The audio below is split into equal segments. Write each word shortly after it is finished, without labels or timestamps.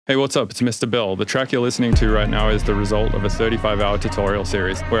Hey, what's up? It's Mr. Bill. The track you're listening to right now is the result of a 35-hour tutorial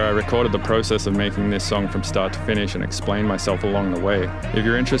series where I recorded the process of making this song from start to finish and explained myself along the way. If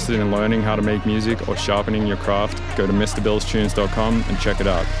you're interested in learning how to make music or sharpening your craft, go to MrBillsTunes.com and check it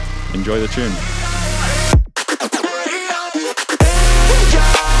out. Enjoy the tune.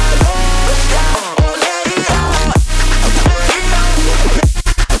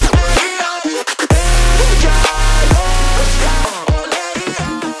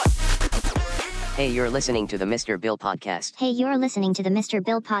 Hey, you're listening to the Mr. Bill Podcast. Hey, you're listening to the Mr.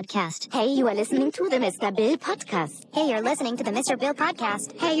 Bill Podcast. Hey, you are listening to the Mr. Bill Podcast. Hey, you're listening to the Mr. Bill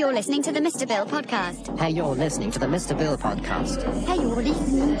Podcast. Hey, you're listening to the Mr. Bill Podcast. Hey, you're listening to the Mr. Bill Podcast. Hey, you're listening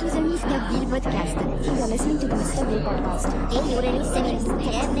to the Mr. Bill Podcast. Hey, you're listening to the Mr. Bill Podcast. Hey, you're listening to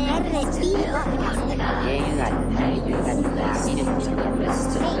the Mr. Bill Podcast. Hey, you got listening to the Mr. Bill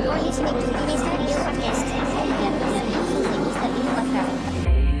Podcast. Hey, you're listening to the Mr. Bill Podcast.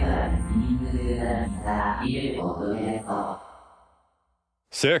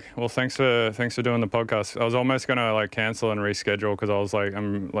 Sick. Well, thanks for doing the podcast. I was almost gonna cancel and reschedule because I was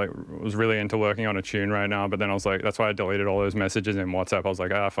was really into working on a tune right now, but then I was like, that's why I deleted all those messages in WhatsApp. I was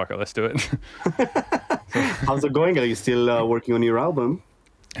like, fuck it, let's do it. How's it going? Are you still working on your album?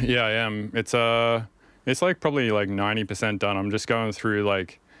 Yeah, I am. It's probably 90% done. I'm just going through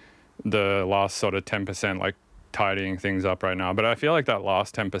the last sort of 10%, tidying things up right now. But I feel like that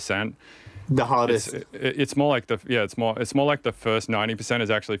last 10%. The hardest. It's more like it's more like the first 90% is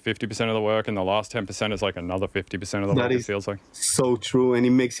actually 50% of the work, and the last 10% is another 50% of the work. It feels like so true, and it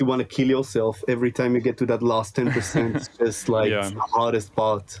makes you want to kill yourself every time you get to that last 10%. It's just it's the hardest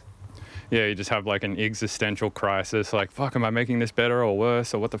part. Yeah, you just have an existential crisis. Fuck, am I making this better or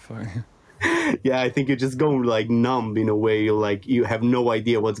worse, or what the fuck? Yeah, I think you're just going numb in a way. You're you have no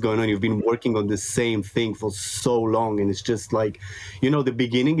idea what's going on. You've been working on the same thing for so long, and it's just the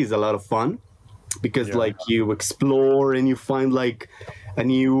beginning is a lot of fun because you explore and you find a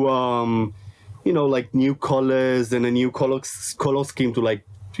new new colors and a new color scheme to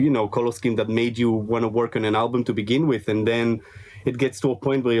color scheme that made you want to work on an album to begin with, and then it gets to a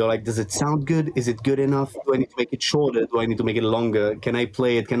point where you're does it sound good? Is it good enough? Do I need to make it shorter? Do I need to make it longer? Can I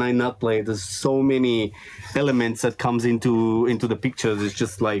play it? Can I not play it? There's so many elements that comes into the pictures. It's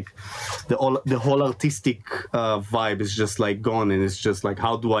just the whole artistic vibe is just gone, and it's just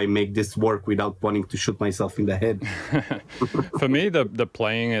how do I make this work without wanting to shoot myself in the head? For me, the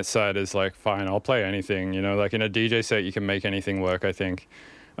playing it side is fine. I'll play anything. In a DJ set, you can make anything work, I think.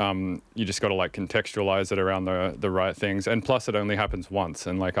 You just got to contextualize it around the right things, and plus it only happens once,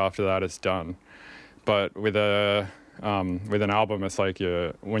 and after that it's done. But with an album, it's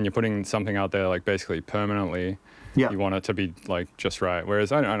when you're putting something out there basically permanently, you want it to be just right.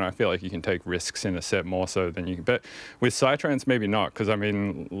 Whereas I feel like you can take risks in a set more so than you can. But with psytrance, maybe not, because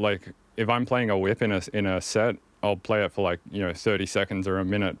if I'm playing a whip in a set, I'll play it for 30 seconds or a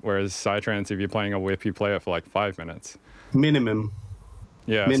minute. Whereas psytrance, if you're playing a whip, you play it for 5 minutes minimum.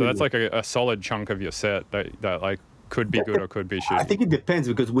 Yeah, minimum. So that's a solid chunk of your set that could be good or could be shitty. I think it depends,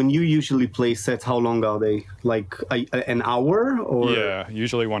 because when you usually play sets, how long are they? An hour? Or yeah,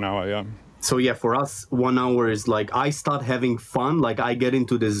 usually 1 hour, yeah. So yeah, for us, 1 hour is I start having fun. I get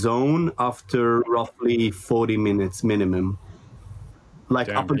into the zone after roughly 40 minutes minimum.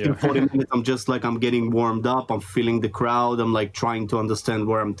 Up until 40 minutes, I'm just I'm getting warmed up. I'm feeling the crowd. I'm trying to understand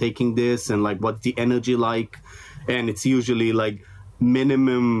where I'm taking this and what's the energy like. And it's usually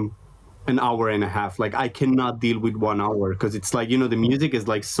minimum an hour and a half. I cannot deal with 1 hour, because it's the music is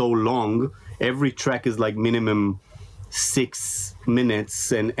so long. Every track is minimum 6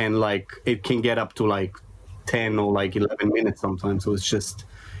 minutes, and it can get up to 10 or 11 minutes sometimes. So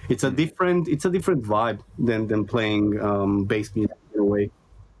it's a different vibe than playing bass music in a way.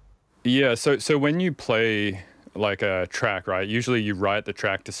 Yeah, so when you play a track, right, usually you write the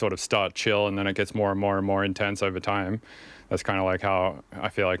track to sort of start chill, and then it gets more and more and more intense over time. That's kind of how I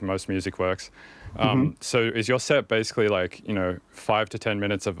feel most music works. So is your set basically 5 to 10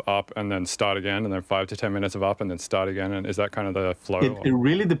 minutes of up and then start again, and then 5 to 10 minutes of up and then start again? And is that kind of the flow? It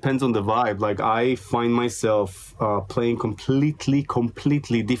really depends on the vibe. I find myself playing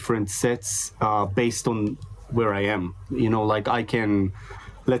completely different sets based on where I am. I can,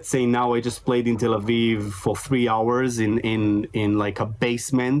 let's say now I just played in Tel Aviv for 3 hours in a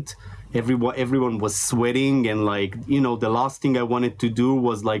basement. Everyone was sweating, and the last thing I wanted to do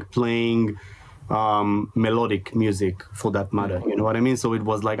was playing melodic music, for that matter. You know what I mean? So it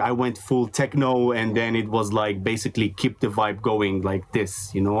was I went full techno, and then it was basically keep the vibe going like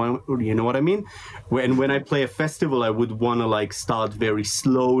this. You know what I mean? When I play a festival, I would want to start very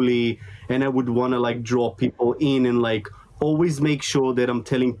slowly, and I would want to draw people in and always make sure that I'm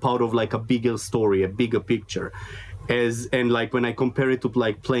telling part of like a bigger story, a bigger picture. And like when I compare it to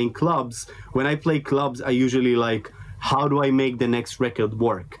like playing clubs, when I play clubs, I usually like, how do I make the next record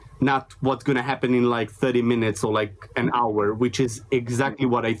work? Not what's going to happen in like 30 minutes or like an hour, which is exactly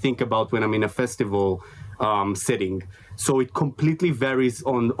what I think about when I'm in a festival setting. So it completely varies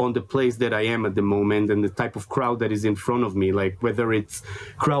on the place that I am at the moment and the type of crowd that is in front of me, like whether it's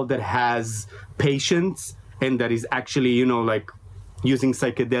crowd that has patience and that is actually, you know, like using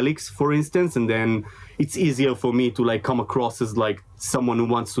psychedelics, for instance, and then it's easier for me to like come across as like someone who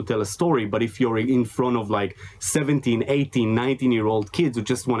wants to tell a story. But if you're in front of like 17, 18, 19-year-old kids who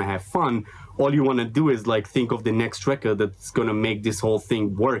just want to have fun, all you want to do is like think of the next record that's going to make this whole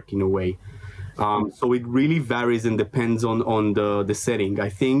thing work in a way. So it really varies and depends on the setting. I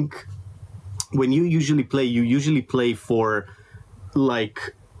think when you usually play for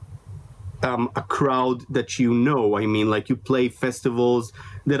like a crowd that you know. I mean, like you play festivals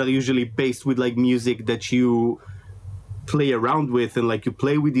that are usually based with like music that you play around with, and like you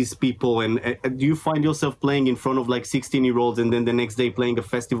play with these people. And do you find yourself playing in front of like 16-year-olds and then the next day playing a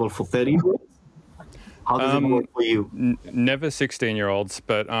festival for 30-year-olds? How does it work for you? Never 16-year-olds,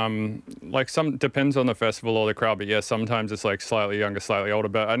 but like some depends on the festival or the crowd. But yeah, sometimes it's like slightly younger, slightly older.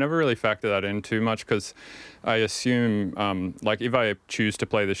 But I never really factor that in too much because I assume like if I choose to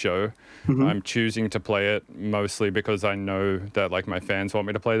play the show, I'm choosing to play it mostly because I know that like my fans want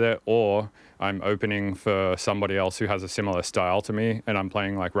me to play there, or I'm opening for somebody else who has a similar style to me, and I'm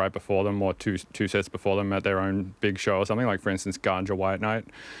playing like right before them or two sets before them at their own big show or something. Like for instance, Ganja White Night,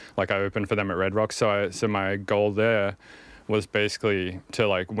 like I opened for them at Red Rocks. So my goal there was basically to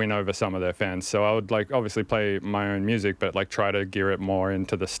like win over some of their fans. So I would like obviously play my own music, but like try to gear it more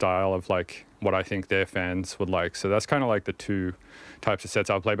into the style of like what I think their fans would like. So that's kind of like the two types of sets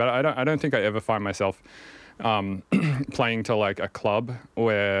I'll play. But I don't think I ever find myself playing to like a club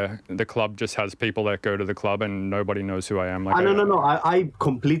where the club just has people that go to the club and nobody knows who I am. Like No. I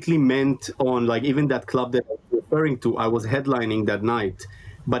completely meant on like even that club that I was referring to. I was headlining that night,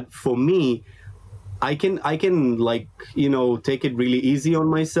 but for me, I can like, you know, take it really easy on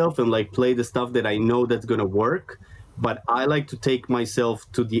myself and like play the stuff that I know that's gonna work. But I like to take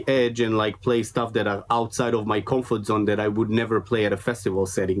myself to the edge and like play stuff that are outside of my comfort zone that I would never play at a festival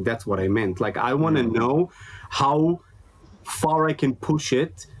setting. That's what I meant. Like I want to know how far I can push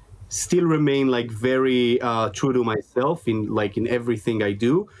it, still remain like very true to myself in everything I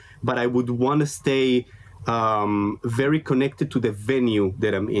do. But I would want to stay very connected to the venue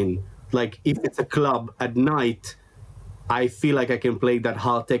that I'm in. Like if it's a club at night, I feel like I can play that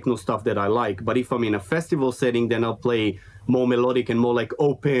hard techno stuff that I like. But if I'm in a festival setting, then I'll play more melodic and more like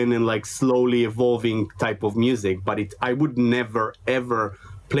open and like slowly evolving type of music. But I would never, ever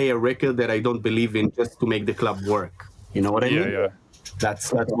play a record that I don't believe in just to make the club work. You know what I mean? Yeah.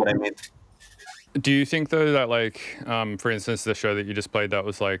 That's what I meant. Do you think though that like, for instance, the show that you just played, that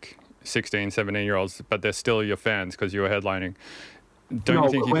was like 16, 17-year-olds, but they're still your fans because you were headlining? Don't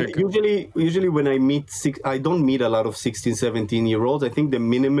you think you could... Usually when I meet I don't meet a lot of 16, 17-year-olds. I think the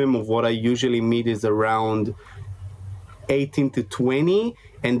minimum of what I usually meet is around 18 to 20,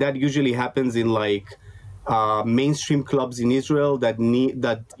 and that usually happens in like mainstream clubs in Israel that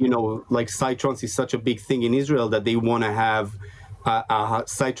you know, like Psytrance is such a big thing in Israel that they want to have a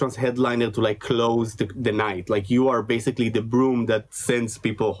Psytrance headliner to like close the night. Like you are basically the broom that sends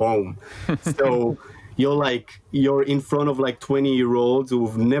people home. So you're in front of like 20-year-olds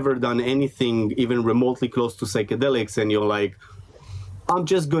who've never done anything even remotely close to psychedelics, and you're like, I'm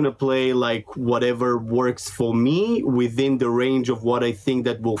just gonna play like whatever works for me within the range of what I think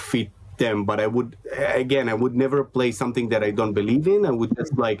that will fit them. But I would never play something that I don't believe in. I would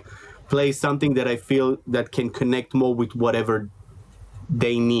just like play something that I feel that can connect more with whatever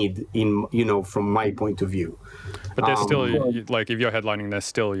they need in, you know, from my point of view. But they're still like, if you're headlining, they're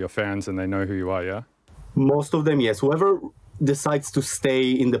still your fans and they know who you are. Yeah. Most of them, yes. Whoever decides to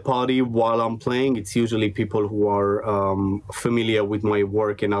stay in the party while I'm playing, it's usually people who are familiar with my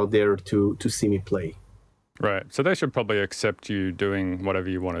work and out there to see me play. Right. So they should probably accept you doing whatever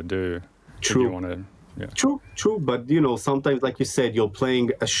you want to do. True. You want to, yeah. True. But, you know, sometimes, like you said, you're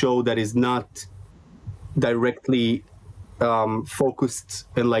playing a show that is not directly focused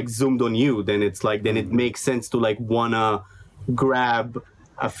and like zoomed on you. Then it's like, then it makes sense to like wanna grab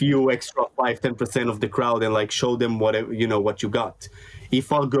a few extra 5-10% of the crowd and like show them whatever, you know, what you got.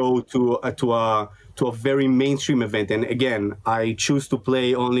 If I'll go to a very mainstream event, and again, I choose to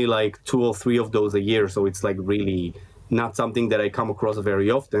play only like 2 or 3 of those a year, so it's like really not something that I come across very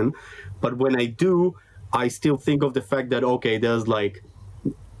often. But when I do, I still think of the fact that, okay, there's like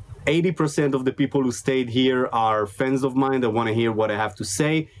 80% of the people who stayed here are fans of mine that want to hear what I have to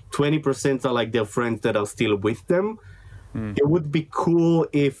say. 20% are like their friends that are still with them. It would be cool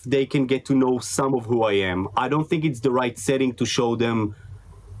if they can get to know some of who I am. I don't think it's the right setting to show them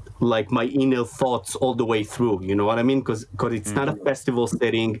like my inner thoughts all the way through. You know what I mean? Because it's not a festival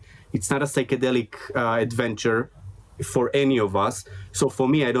setting. It's not a psychedelic adventure for any of us. So for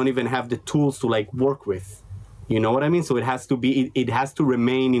me, I don't even have the tools to like work with. You know what I mean? So it has to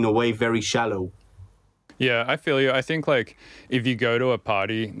remain in a way very shallow. Yeah, I feel you. I think like if you go to a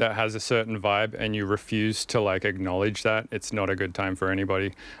party that has a certain vibe and you refuse to like acknowledge that, it's not a good time for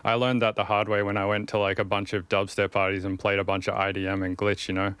anybody. I learned that the hard way when I went to like a bunch of dubstep parties and played a bunch of IDM and glitch,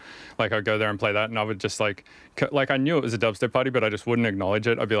 you know. Like I'd go there and play that and I would just like I knew it was a dubstep party, but I just wouldn't acknowledge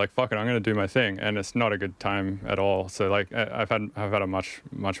it. I'd be like, fuck it, I'm going to do my thing. And it's not a good time at all. So like I've had a much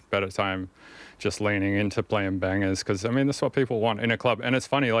better time just leaning into playing bangers, because I mean that's what people want in a club. And it's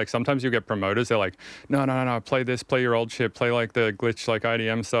funny, like sometimes you get promoters, they're like, no, play this, play your old shit, play like the glitch, like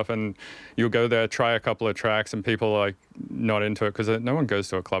IDM stuff, and you'll go there, try a couple of tracks, and people are like not into it because no one goes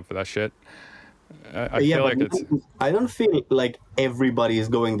to a club for that shit. I feel like I don't feel like everybody is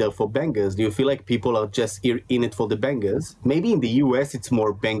going there for bangers. Do you feel like people are just in it for the bangers? Maybe in the US it's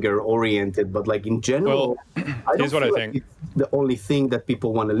more banger oriented, but like in general, here's what I think. It's the only thing that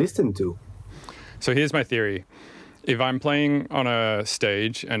people want to listen to. So here's my theory. If I'm playing on a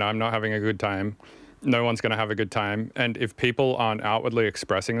stage and I'm not having a good time, no one's going to have a good time. And if people aren't outwardly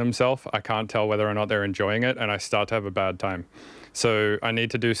expressing themselves, I can't tell whether or not they're enjoying it, and I start to have a bad time. So I need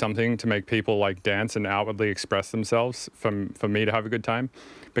to do something to make people like dance and outwardly express themselves for me to have a good time.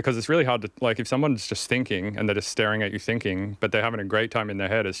 Because it's really hard to, like, if someone's just thinking and they're just staring at you thinking, but they're having a great time in their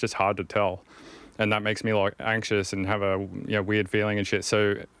head, it's just hard to tell. And that makes me like anxious and have a weird feeling and shit.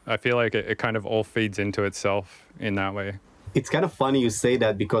 So I feel like it kind of all feeds into itself in that way. It's kind of funny you say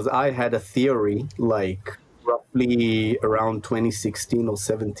that, because I had a theory like roughly around 2016 or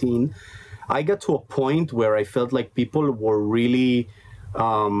 17. I got to a point where I felt like people were really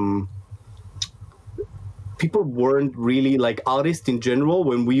people weren't really like artists in general.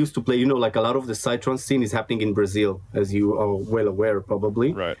 When we used to play, like a lot of the psytrance scene is happening in Brazil, as you are well aware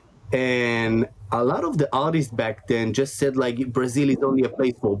probably. Right. And a lot of the artists back then just said like Brazil is only a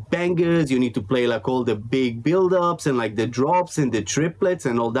place for bangers. You need to play like all the big build-ups and like the drops and the triplets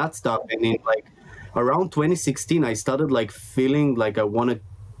and all that stuff. And in like around 2016, I started like feeling like I want to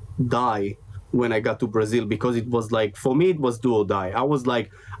die when I got to Brazil, because it was like, for me, it was do or die. I was like,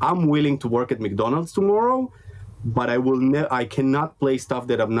 I'm willing to work at McDonald's tomorrow, but I cannot play stuff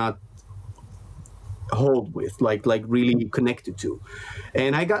that I'm not hold with, like really connected to.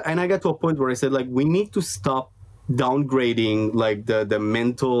 And I got to a point where I said like, we need to stop downgrading like the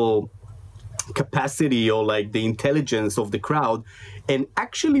mental capacity or like the intelligence of the crowd, and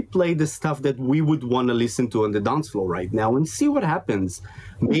actually play the stuff that we would want to listen to on the dance floor right now and see what happens.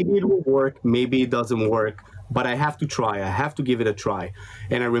 Maybe it will work, maybe it doesn't work, but I have to try. I have to give it a try.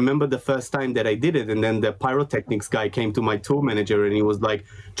 And I remember the first time that I did it, and then the pyrotechnics guy came to my tour manager and he was like,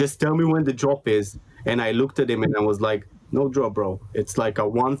 just tell me when the drop is. And I looked at him and I was like, no drop, bro. It's like a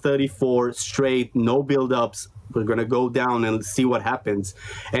 134 straight, no build-ups. We're going to go down and see what happens.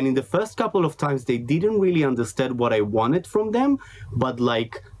 And in the first couple of times, they didn't really understand what I wanted from them, but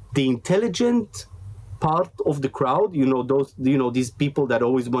like the intelligent part of the crowd, these people that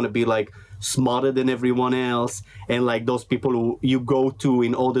always want to be like smarter than everyone else, and like those people who you go to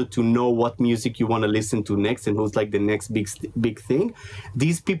in order to know what music you want to listen to next and who's like the next big thing.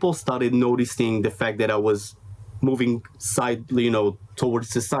 These people started noticing the fact that I was moving towards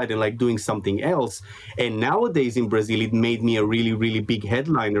the side and like doing something else. And nowadays in Brazil, it made me a really, really big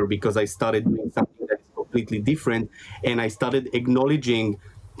headliner, because I started doing something that's completely different, and I started acknowledging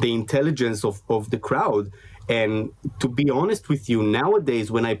the intelligence of the crowd. And to be honest with you,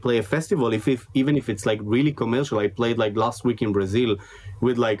 nowadays when I play a festival, even if it's like really commercial, I played like last week in Brazil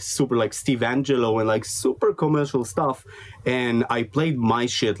with like super like Steve Angelo and like super commercial stuff, and I played my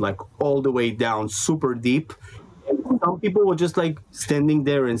shit like all the way down super deep, and some people were just like standing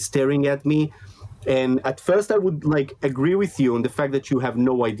there and staring at me. And at first I would like agree with you on the fact that you have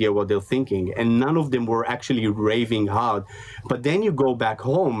no idea what they're thinking, and none of them were actually raving hard. But then you go back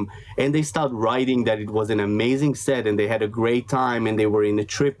home and they start writing that it was an amazing set and they had a great time and they were in a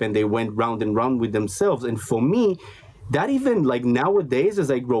trip and they went round and round with themselves. And for me, that even like nowadays,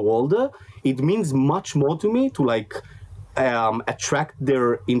 as I grow older, it means much more to me to like attract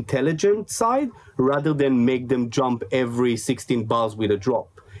their intelligent side rather than make them jump every 16 bars with a drop.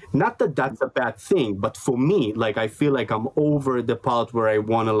 Not that that's a bad thing, but for me, like I feel like I'm over the part where I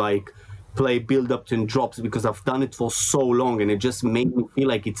want to like play build-ups and drops because I've done it for so long, and it just made me feel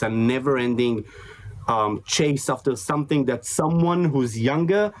like it's a never-ending chase after something that someone who's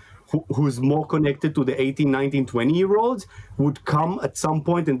younger, who's more connected to the 18, 19, 20-year-olds would come at some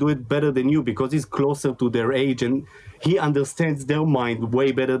point and do it better than you because he's closer to their age and he understands their mind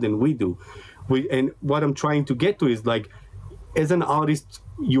way better than we do. And what I'm trying to get to is like, as an artist,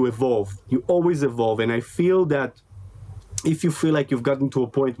 you evolve. You always evolve. And I feel that if you feel like you've gotten to a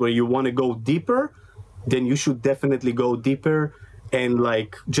point where you want to go deeper, then you should definitely go deeper and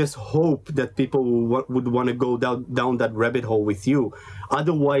like just hope that people would want to go down that rabbit hole with you.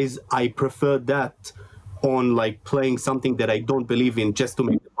 Otherwise, I prefer that on like playing something that I don't believe in just to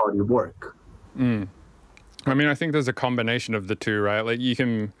make the party work. I mean, I think there's a combination of the two, right? Like you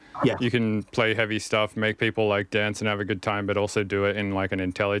can play heavy stuff, make people like dance and have a good time, but also do it in like an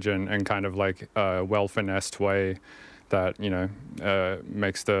intelligent and kind of like well finessed way that, you know,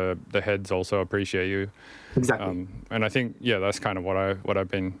 makes the heads also appreciate you. Exactly. And I think, yeah, that's kind of what I've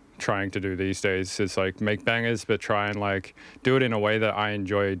been trying to do these days is like make bangers, but try and like do it in a way that I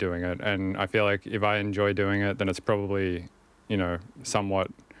enjoy doing it. And I feel like if I enjoy doing it, then it's probably, you know,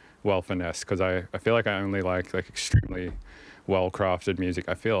 somewhat well finessed, because I feel like I only like extremely well crafted music.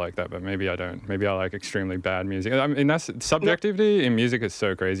 I feel like that, but maybe I don't. Maybe I like extremely bad music. I mean, that's subjectivity in music is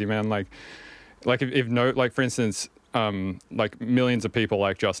so crazy, man. Like if no, like for instance, like millions of people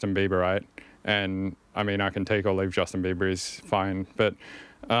like Justin Bieber, right? And I mean, I can take or leave Justin Bieber, is fine. But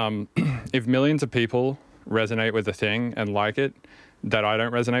if millions of people resonate with a thing and like it that I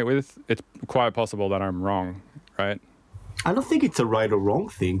don't resonate with, it's quite possible that I'm wrong, right? I don't think it's a right or wrong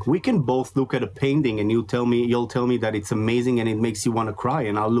thing. We can both look at a painting and you'll tell me that it's amazing and it makes you want to cry,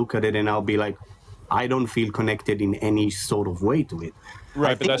 and I'll look at it and I'll be like, I don't feel connected in any sort of way to it.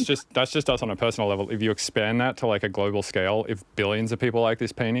 Right, but that's just us on a personal level. If you expand that to like a global scale, if billions of people like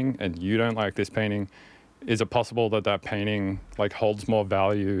this painting and you don't like this painting, is it possible that painting like holds more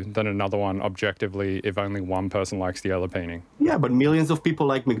value than another one objectively if only one person likes the other painting? Yeah, but millions of people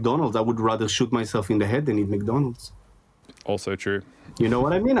like McDonald's. I would rather shoot myself in the head than eat McDonald's. Also true. You know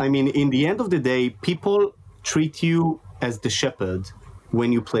what I mean? I mean, in the end of the day, people treat you as the shepherd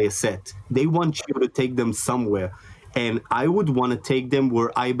when you play a set. They want you to take them somewhere. And I would want to take them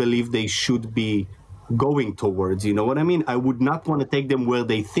where I believe they should be going towards. You know what I mean? I would not want to take them where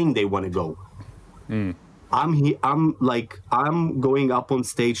they think they want to go. I'm going up on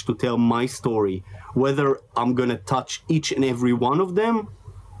stage to tell my story. Whether I'm going to touch each and every one of them,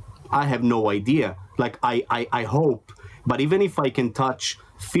 I have no idea. Like, I hope. But even if I can touch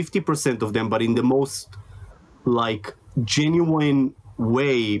 50% of them, but in the most, like, genuine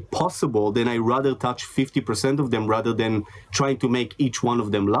way possible, then I rather touch 50% of them rather than trying to make each one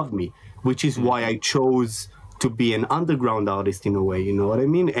of them love me, which is why I chose to be an underground artist in a way, you know what I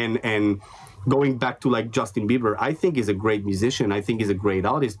mean? And going back to like Justin Bieber, I think he's a great musician. I think he's a great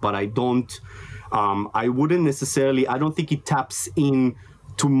artist, but I don't think he taps in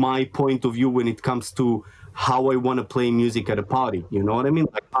to my point of view when it comes to how I want to play music at a party. You know what I mean?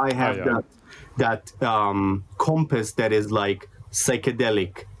 Like I have that compass that is like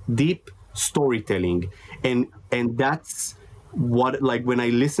psychedelic, deep storytelling, and that's what, like, when I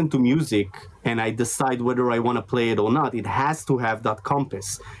listen to music and I decide whether I want to play it or not, it has to have that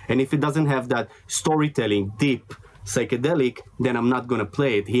compass. And if it doesn't have that storytelling, deep psychedelic, then I'm not going to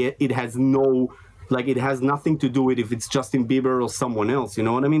play it. It has nothing to do with if it's Justin Bieber or someone else. You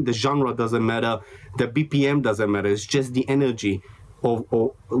know what I mean? The genre doesn't matter, the BPM doesn't matter. It's just the energy of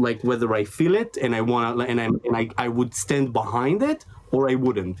like whether I feel it and I want to, and I would stand behind it or I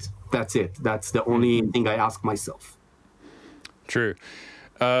wouldn't. That's it. That's the only thing I ask myself. True.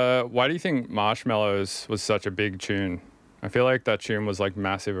 Why do you think Marshmallows was such a big tune? I feel like that tune was like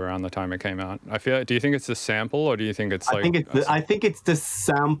massive around the time it came out. Do you think it's the sample, or do you think it's like? I think it's the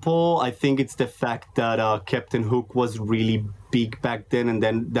sample. I think it's the fact that Captain Hook was really big back then, and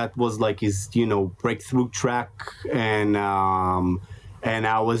then that was like his, breakthrough track, and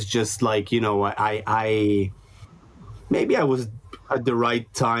I was just like, I maybe I was at the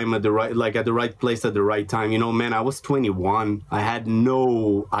right time, at the right place at the right time. Man, I was 21. I had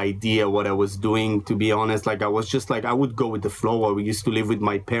no idea what I was doing, to be honest. Like, I was just like, I would go with the flow. I used to live with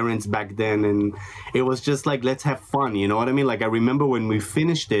my parents back then, and it was just like, let's have fun. You know what I mean? Like, I remember when we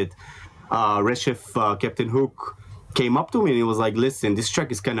finished it, Reshef, Captain Hook, came up to me and he was like, listen, this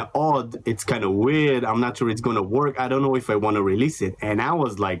track is kind of odd. It's kind of weird. I'm not sure it's going to work. I don't know if I want to release it. And I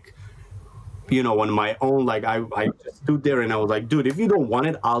was like, on my own, like I just stood there and I was like, dude, if you don't want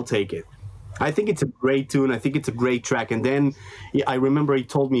it, I'll take it. I think it's a great tune. I think it's a great track. And then I remember he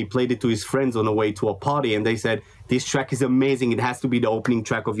told me he played it to his friends on the way to a party, and they said, "This track is amazing. It has to be the opening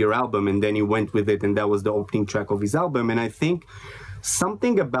track of your album." And then he went with it, and that was the opening track of his album. And I think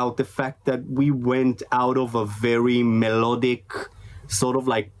something about the fact that we went out of a very melodic, sort of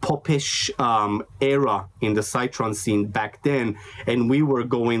like popish era in the psytrance scene back then, and we were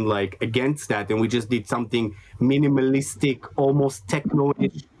going like against that, and we just did something minimalistic, almost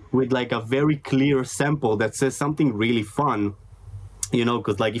techno-ish, with like a very clear sample that says something really fun, you know,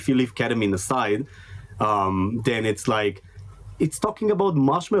 because like if you leave ketamine aside, then it's like it's talking about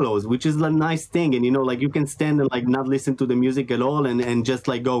marshmallows, which is a nice thing. And, you know, like you can stand and like not listen to the music at all and just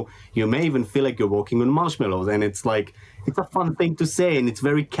like go, you may even feel like you're walking on marshmallows. And it's like, it's a fun thing to say, and it's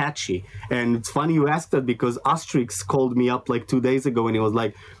very catchy. And it's funny you asked that because Astrix called me up like 2 days ago and he was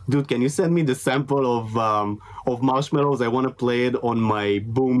like, dude, can you send me the sample of marshmallows? I want to play it on my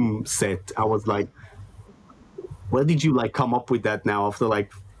boom set. I was like, where did you like come up with that now after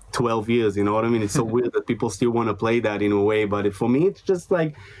like 12 years, you know what I mean? It's so weird that people still want to play that in a way, but for me, it's just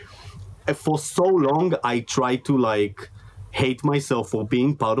like, for so long, I tried to like hate myself for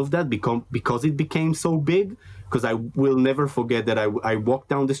being part of that because it became so big. Because I will never forget that I walked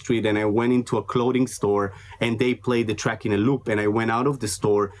down the street and I went into a clothing store and they played the track in a loop, and I went out of the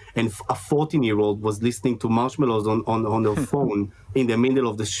store and a 14-year-old was listening to Marshmallows on their phone in the middle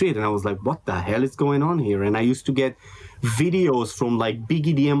of the street, and I was like, what the hell is going on here? And I used to get videos from like big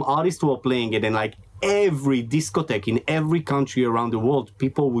EDM artists who were playing it, and like every discotheque in every country around the world,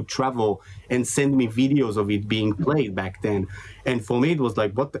 people would travel and send me videos of it being played back then. And for me, it was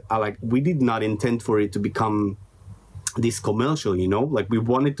like, we did not intend for it to become this commercial, you know, like we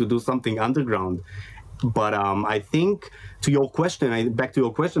wanted to do something underground. But I think back to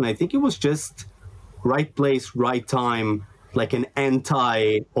your question, I think it was just right place, right time, like an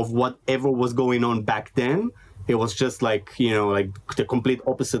anti of whatever was going on back then. It was just like, you know, like the complete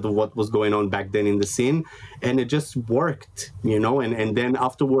opposite of what was going on back then in the scene. And it just worked, you know, and then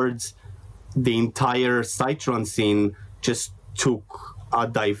afterwards, the entire psytrance scene just took a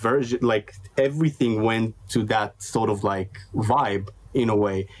diversion, like everything went to that sort of like vibe in a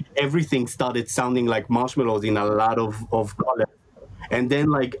way. Everything started sounding like Marshmallows in a lot of color. And then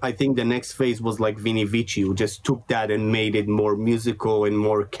like I think the next phase was like Vini Vici, who just took that and made it more musical and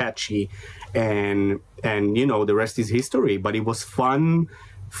more catchy, and you know, the rest is history. But it was fun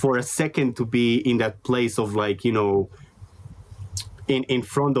for a second to be in that place of like, you know, in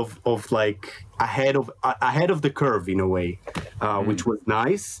front of like ahead of the curve in a way, which was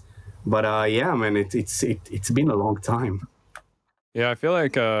nice. But yeah, man, it's been a long time. Yeah, I feel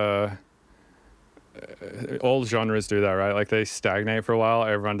like all genres do that, right? Like they stagnate for a while,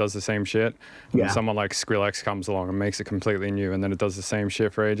 everyone does the same shit, and Yeah. then someone like Skrillex comes along and makes it completely new, and then it does the same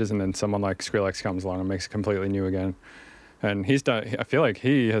shit for ages, and then someone like Skrillex comes along and makes it completely new again. And I feel like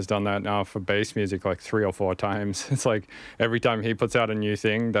he has done that now for bass music like 3 or 4 times. It's like every time he puts out a new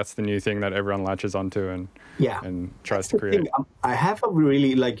thing, that's the new thing that everyone latches onto and tries to create. I have a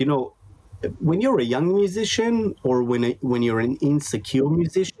really, like, you know, when you're a young musician or when you're an insecure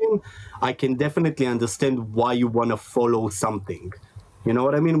musician, I can definitely understand why you want to follow something. You know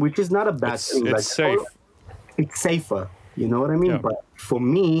what I mean? Which is not a bad thing. It's like, safe. It's safer. You know what I mean? Yeah. But for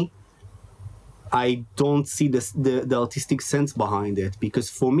me, I don't see the artistic sense behind it, because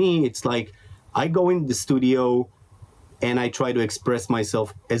for me, it's like I go in the studio and I try to express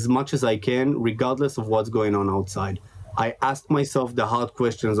myself as much as I can, regardless of what's going on outside. I ask myself the hard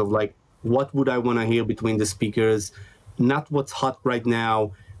questions of like, what would I want to hear between the speakers, not what's hot right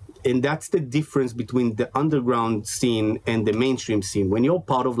now. And that's the difference between the underground scene and the mainstream scene. When you're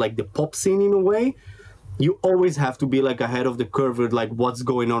part of like the pop scene in a way, you always have to be like ahead of the curve with like what's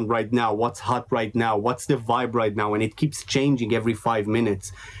going on right now, what's hot right now, what's the vibe right now, and it keeps changing every 5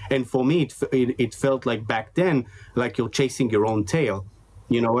 minutes. And for me, it felt like back then, like you're chasing your own tail.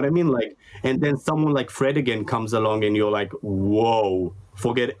 You know what I mean? Like, and then someone like Fred again comes along and you're like, whoa,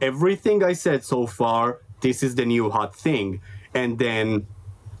 forget everything I said so far. This is the new hot thing. And then,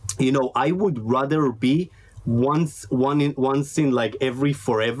 you know, I would rather be once in like every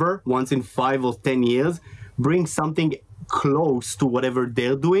forever, once in 5 or 10 years, bring something close to whatever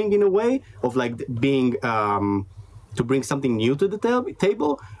they're doing in a way of like being to bring something new to the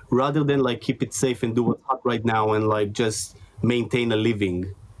table, rather than like keep it safe and do what's hot right now and like just maintain a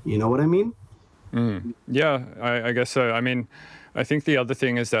living. You know what I mean? Yeah, I guess so. I mean, I think the other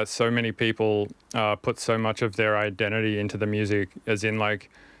thing is that so many people put so much of their identity into the music, as in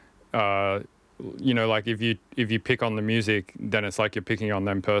like, you know, like if you pick on the music, then it's like you're picking on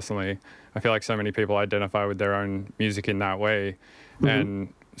them personally. I feel like so many people identify with their own music in that way. Mm-hmm.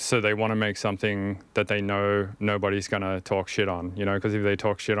 And so they want to make something that they know nobody's gonna talk shit on, you know, because if they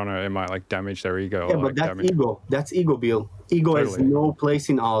talk shit on it, it might like damage their ego. Yeah, or, but like, that's damage. ego. That's ego, Bill. Ego has Totally. no place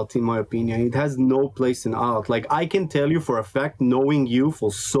in art, in my opinion. It has no place in art. Like, I can tell you for a fact, knowing you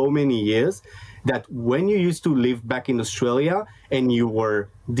for so many years, that when you used to live back in Australia and you were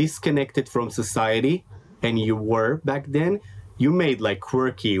disconnected from society, and you were back then, you made like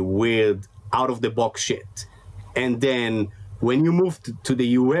quirky, weird, out of the box shit. And then when you moved to the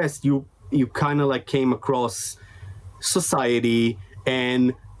US, you kind of like came across society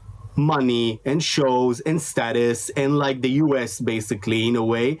and money and shows and status and like the US basically in a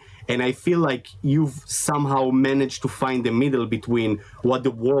way. And I feel like you've somehow managed to find the middle between what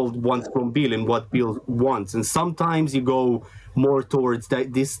the world wants from Bill and what Bill wants. And sometimes you go more towards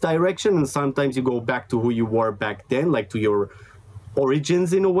this direction, and sometimes you go back to who you were back then, like to your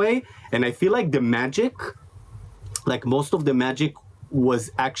origins in a way. And I feel like the magic, like most of the magic, was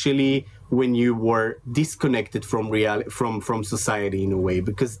actually when you were disconnected from reality, from society in a way,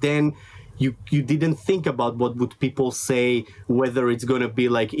 because then you didn't think about what would people say, whether it's going to be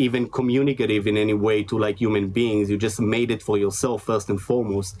like even communicative in any way to like human beings. You just made it for yourself first and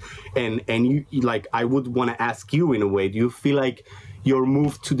foremost. And you like, I would want to ask you in a way, do you feel like your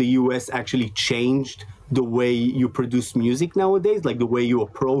move to the US actually changed the way you produce music nowadays, like the way you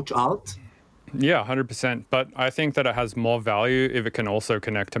approach art? Yeah, 100%. But I think that it has more value if it can also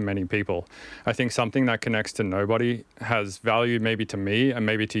connect to many people. I think something that connects to nobody has value maybe to me and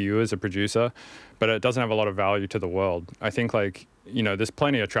maybe to you as a producer, but it doesn't have a lot of value to the world. I think like, you know, there's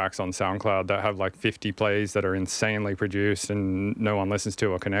plenty of tracks on SoundCloud that have like 50 plays that are insanely produced and no one listens to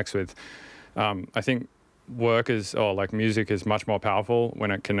or connects with. I think music is much more powerful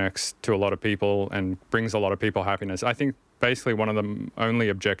when it connects to a lot of people and brings a lot of people happiness. I think basically one of the only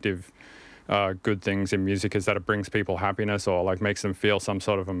objective good things in music is that it brings people happiness or like makes them feel some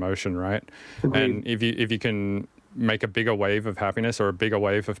sort of emotion, right? Agreed. And if you can make a bigger wave of happiness or a bigger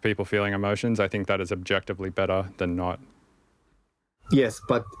wave of people feeling emotions, I think that is objectively better than not. Yes,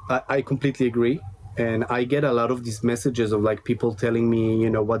 but I completely agree. And I get a lot of these messages of like people telling me, you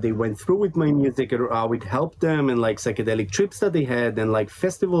know, what they went through with my music or how it helped them, and like psychedelic trips that they had and like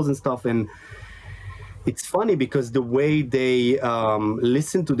festivals and stuff. And it's funny because the way they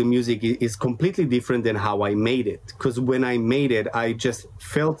listen to the music is completely different than how I made it. Because when I made it, I just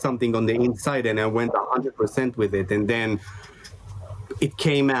felt something on the inside and I went 100% with it. And then it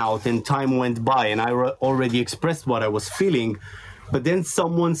came out and time went by and I already expressed what I was feeling. But then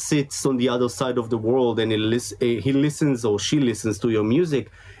someone sits on the other side of the world and he listens or she listens to your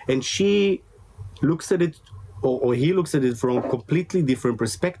music, and she looks at it or he looks at it from a completely different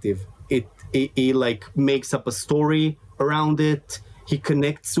perspective. He like makes up a story around it. He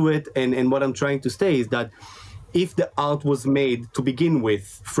connects to it. And what I'm trying to say is that if the art was made to begin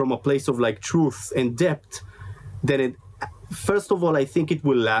with from a place of like truth and depth, then first of all, I think it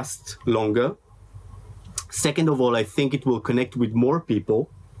will last longer. Second of all, I think it will connect with more people.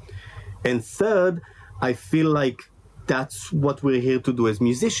 And third, I feel like that's what we're here to do as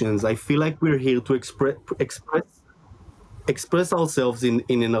musicians. I feel like we're here to express ourselves in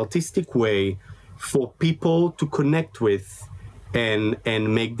an artistic way for people to connect with and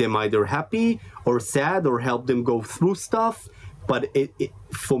make them either happy or sad or help them go through stuff. But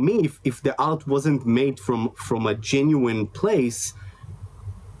for me, if the art wasn't made from a genuine place,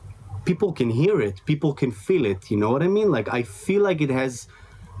 people can hear it, people can feel it, you know what I mean? Like, I feel like it has,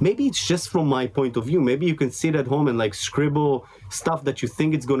 maybe it's just from my point of view, maybe you can sit at home and like scribble stuff that you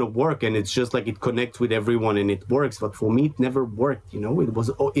think it's gonna work, and it's just like it connects with everyone and it works. But for me, it never worked, you know?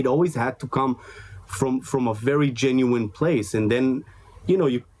 It always had to come from a very genuine place. And then, you know,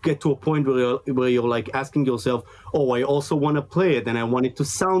 you get to a point where you're like asking yourself, oh, I also want to play it and I want it to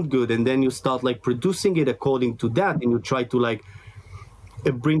sound good. And then you start like producing it according to that, and you try to like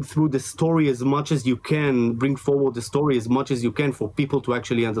bring through the story as much as you can, bring forward the story as much as you can for people to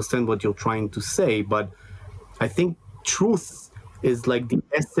actually understand what you're trying to say. But I think truth is like the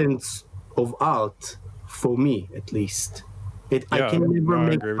essence of art, for me at least. I can never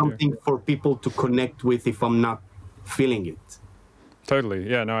make something for people to connect with if I'm not feeling it. Totally.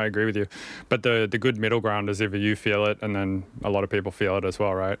 Yeah, no, I agree with you. But the good middle ground is if you feel it and then a lot of people feel it as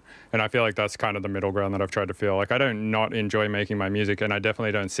well, right? And I feel like that's kind of the middle ground that I've tried to feel. Like, I don't not enjoy making my music, and I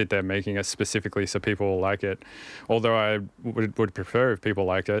definitely don't sit there making it specifically so people will like it. Although I would prefer if people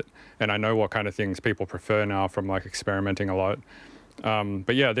liked it. And I know what kind of things people prefer now from like experimenting a lot.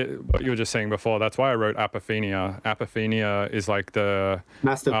 But yeah, what you were just saying before, that's why I wrote Apophenia. Apophenia is like the...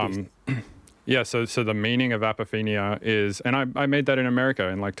 Masterpiece. Yeah, so the meaning of apophenia is, and I made that in America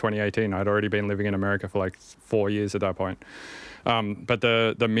in like 2018. I'd already been living in America for like 4 years at that point. But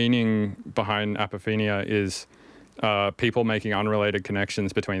the meaning behind apophenia is people making unrelated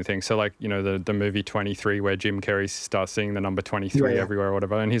connections between things. So like, you know, the movie 23 where Jim Carrey starts seeing the number 23 everywhere or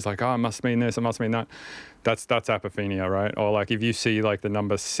whatever, and he's like, oh, it must mean this, it must mean that. That's apophenia, right? Or like if you see like the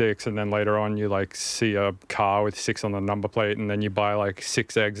number 6 and then later on you like see a car with 6 on the number plate and then you buy like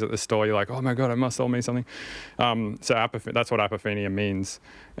 6 eggs at the store, you're like, oh my God, it must all mean something. So that's what apophenia means.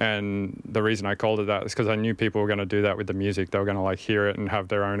 And the reason I called it that is because I knew people were going to do that with the music. They were going to like hear it and have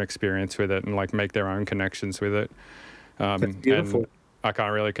their own experience with it and like make their own connections with it. That's beautiful. And I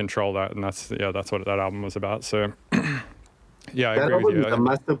can't really control that. And that's what that album was about. So yeah, I That agree with album you. is a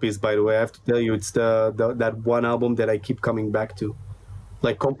masterpiece, by the way. I have to tell you, it's that one album that I keep coming back to.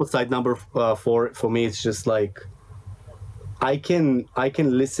 Like Composite number 4 for me, it's just like I can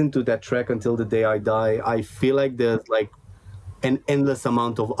listen to that track until the day I die. I feel like there's like an endless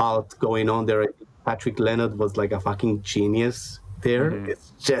amount of art going on there. Patrick Leonard was like a fucking genius there.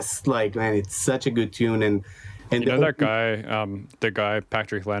 It's just like, man, it's such a good tune. And you know that guy, the guy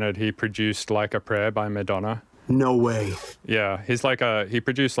Patrick Leonard, he produced Like a Prayer by Madonna. No way. Yeah, he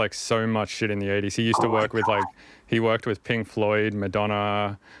produced like so much shit in the 80s. He used to work with he worked with Pink Floyd,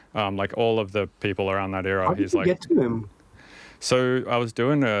 Madonna, like all of the people around that era. How did you get to him? So I was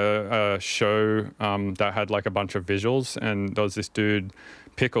doing a show that had like a bunch of visuals, and there was this dude,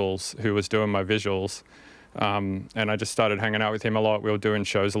 Pickles, who was doing my visuals. And I just started hanging out with him a lot. We were doing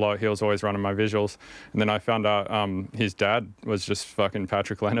shows a lot. He was always running my visuals. And then I found out his dad was just fucking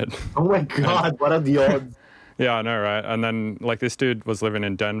Patrick Leonard. Oh my God, what are the odds? Yeah, I know, right? And then like this dude was living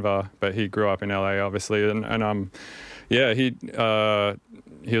in Denver, but he grew up in LA, obviously. And yeah, he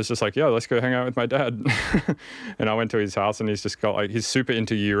was just like, yeah, let's go hang out with my dad. And I went to his house, and he's just got like, he's super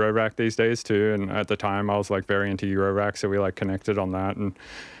into Eurorack these days too. And at the time I was like very into Eurorack, so we like connected on that. And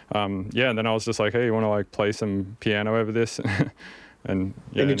yeah, and then I was just like, hey, you want to like play some piano over this? And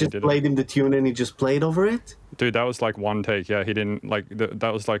yeah, and you just played him the tune and he just played over it? Dude, that was like one take. Yeah, he didn't like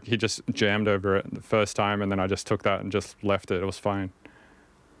that was like he just jammed over it the first time, and then I just took that and just left it. It was fine.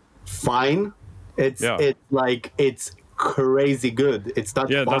 Fine? It's like it's crazy good. It's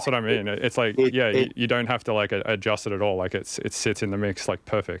not Yeah, fine. that's what I mean. It's like you don't have to like adjust it at all. Like it sits in the mix like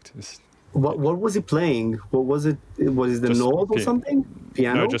perfect. What was he playing? What was it? Was it the Nord or something?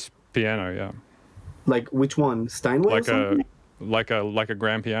 Piano? No, just piano, yeah. Like which one? Steinway or something? Like a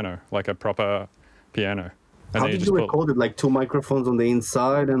grand piano, like a proper piano. And How did you record it? Like 2 microphones on the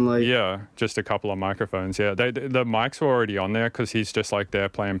inside and like... Yeah, just a couple of microphones. Yeah, the mics were already on there because he's just like there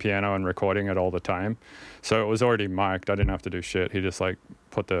playing piano and recording it all the time. So it was already mic'd. I didn't have to do shit. He just like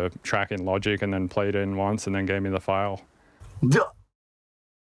put the track in Logic and then played it in once and then gave me the file.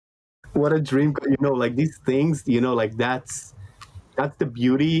 What a dream. You know, like these things, you know, like that's the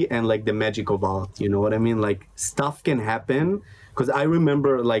beauty and like the magic of art. You know what I mean? Like stuff can happen. Because I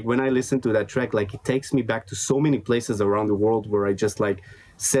remember, like, when I listened to that track, like, it takes me back to so many places around the world where I just, like,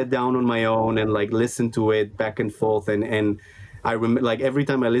 sat down on my own and, like, listened to it back and forth. And I remember, like, every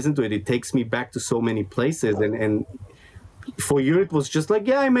time I listen to it, it takes me back to so many places. And for you, it was just like,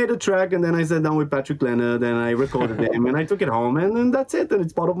 yeah, I made a track, and then I sat down with Patrick Leonard, and I recorded him, and I took it home, and then that's it. And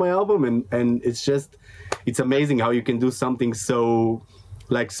it's part of my album. And it's just, it's amazing how you can do something so,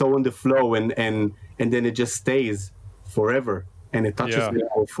 like, so on the flow, and then it just stays forever. And it touches me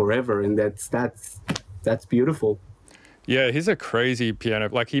forever, and that's beautiful. Yeah, he's a crazy piano.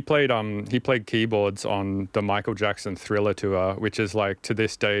 Like he played keyboards on the Michael Jackson Thriller tour, which is like to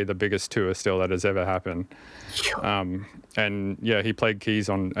this day the biggest tour still that has ever happened. And yeah, he played keys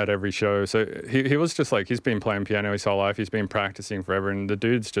at every show. So he was just like, he's been playing piano his whole life. He's been practicing forever, and the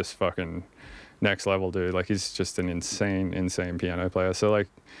dude's just fucking next level, dude. Like he's just an insane piano player. So like,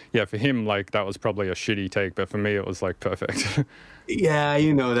 yeah, for him, like that was probably a shitty take, but for me it was like perfect. Yeah,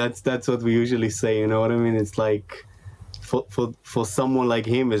 you know, that's what we usually say, you know what I mean? It's like for someone like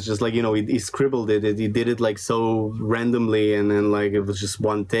him, it's just like, you know, he scribbled it, he did it like so randomly, and then like it was just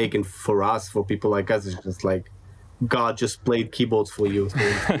one take. And for us, for people like us, it's just like God just played keyboards for you.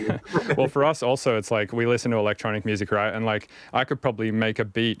 Well, for us also, it's like we listen to electronic music, right? And like I could probably make a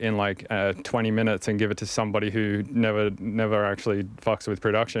beat in like 20 minutes and give it to somebody who never actually fucks with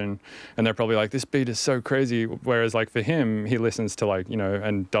production, and they're probably like, this beat is so crazy. Whereas like for him, he listens to like, you know,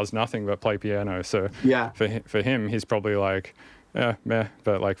 and does nothing but play piano. So yeah, for him, he's probably like, yeah, meh.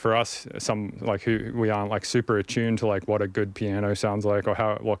 But like for us, some like who we aren't like super attuned to like what a good piano sounds like or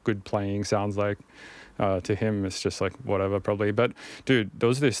what good playing sounds like. To him, it's just like whatever, probably. But dude, there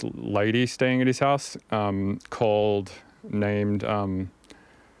was this lady staying at his house named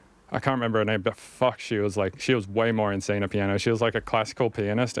I can't remember her name, but fuck, she was way more insane at piano. She was like a classical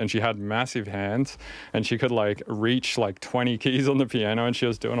pianist, and she had massive hands, and she could like reach like 20 keys on the piano, and she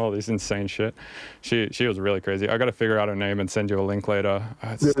was doing all this insane shit. She was really crazy. I got to figure out her name and send you a link later.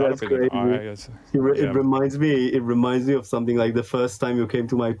 That's great. It reminds me of something like the first time you came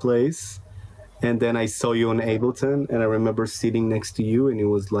to my place, and then I saw you on Ableton, and I remember sitting next to you, and it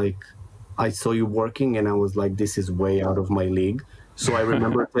was like, I saw you working, and I was like, this is way out of my league. So I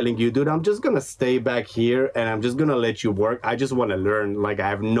remember telling you, dude, I'm just going to stay back here and I'm just going to let you work. I just want to learn. Like, I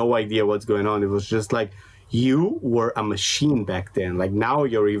have no idea what's going on. It was just like, you were a machine back then. Like, now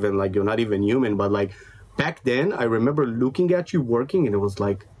you're not even human. But like, back then, I remember looking at you working and it was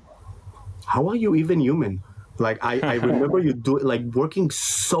like, how are you even human? Like, I remember you working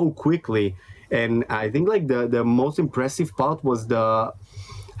so quickly. And I think like the most impressive part was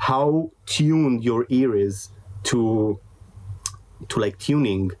how tuned your ear is to like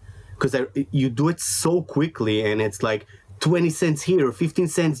tuning, because you do it so quickly and it's like 20 cents here, 15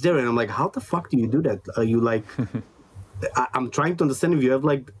 cents there, and I'm like, how the fuck do you do that? Are you like I'm trying to understand if you have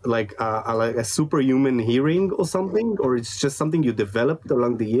like a superhuman hearing or something, or it's just something you developed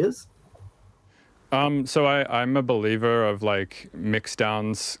along the years? So I'm a believer of like mix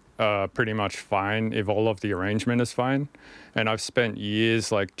downs pretty much fine if all of the arrangement is fine. And I've spent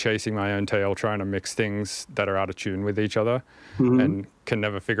years like chasing my own tail trying to mix things that are out of tune with each other and can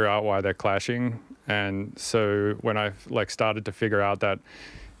never figure out why they're clashing. And so when I've like started to figure out that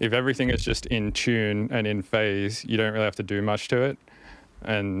if everything is just in tune and in phase, you don't really have to do much to it.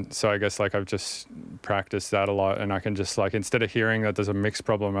 And so I guess like I've just practiced that a lot, and I can just like, instead of hearing that there's a mix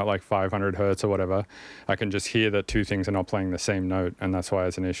problem at like 500 hertz or whatever, I can just hear that two things are not playing the same note, and that's why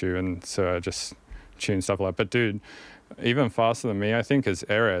it's an issue. And so I just tune stuff like that. But dude, even faster than me, I think, is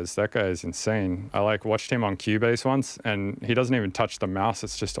Erez. That guy is insane. I like watched him on Cubase once, and he doesn't even touch the mouse.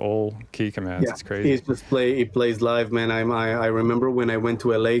 It's just all key commands. Yeah, it's crazy. He plays live, man. I remember when I went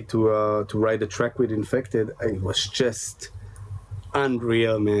to LA to write a track with Infected, it was just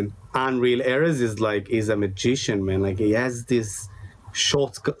unreal, man. Unreal. Erez is a magician, man. Like, he has this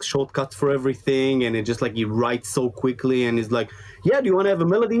shortcut for everything, and it just like he writes so quickly, and he's like, yeah, do you want to have a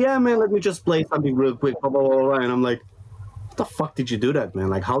melody? Yeah, man, let me just play something real quick, blah, blah, blah, blah. And I'm like, what the fuck did you do that, man?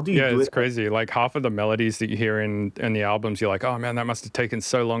 Like, how do you do it? Yeah, it's crazy. Like, half of the melodies that you hear in the albums, you're like, oh man, that must have taken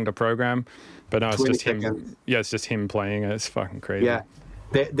so long to program. But no, it's just him. Yeah, it's just him playing it. It's fucking crazy. Yeah.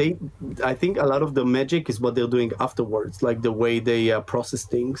 I think a lot of the magic is what they're doing afterwards, like the way they process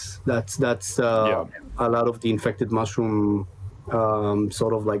things. That's a lot of the Infected Mushroom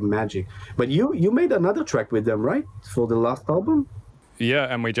sort of like magic. But you made another track with them, right, for the last album? Yeah,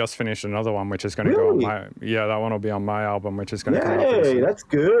 and we just finished another one, which is going to go on my... Yeah, that one will be on my album, which is going to come out. Hey, that's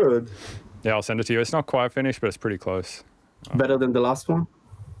good. Yeah, I'll send it to you. It's not quite finished, but it's pretty close. Better than the last one?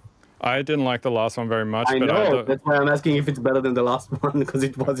 I didn't like the last one very much. I know. That's why I'm asking if it's better than the last one, because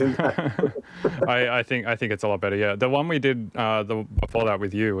it wasn't. I think it's a lot better. Yeah, the one we did before that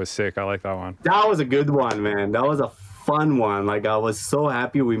with you was sick. I like that one. That was a good one, man. That was a fun one. Like, I was so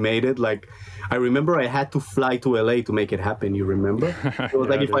happy we made it. Like, I remember I had to fly to LA to make it happen. You remember? It was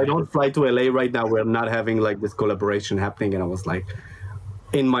like, if I don't fly to LA right now, we're not having like this collaboration happening. And I was like,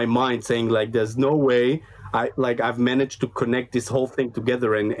 in my mind, saying like, there's no way. I've managed to connect this whole thing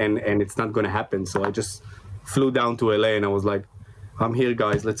together, and it's not going to happen. So I just flew down to LA, and I was like, I'm here,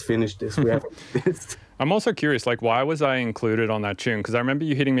 guys. Let's finish this. We have this. I'm also curious, like, why was I included on that tune? Because I remember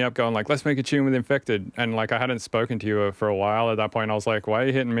you hitting me up going like, let's make a tune with Infected. And like, I hadn't spoken to you for a while at that point. I was like, why are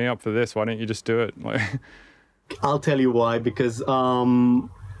you hitting me up for this? Why don't you just do it? Like, I'll tell you why. Because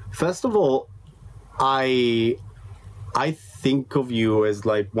first of all, I think of you as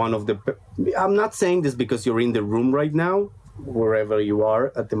like one of the... I'm not saying this because you're in the room right now, wherever you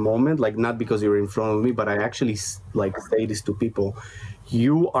are at the moment, like not because you're in front of me, but I actually like say this to people.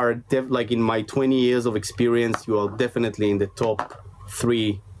 You are like, in my 20 years of experience, you are definitely in the top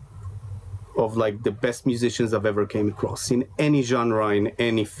 3 of like the best musicians I've ever came across in any genre, in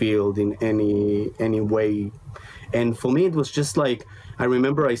any field, in any way. And for me, it was just like, I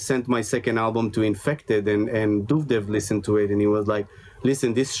remember I sent my second album to Infected, and Duvdev listened to it, and he was like,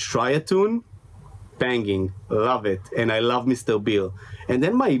 listen, this Shreya tune, banging, love it. And I love Mr. Bill. And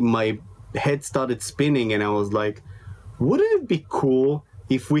then my head started spinning, and I was like, wouldn't it be cool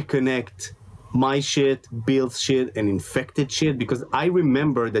if we connect my shit, Bill's shit, and Infected shit? Because I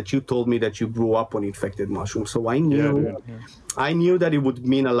remember that you told me that you grew up on Infected Mushroom. So I knew, I knew that it would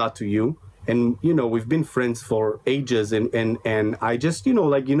mean a lot to you. And, you know, we've been friends for ages, and I just, you know,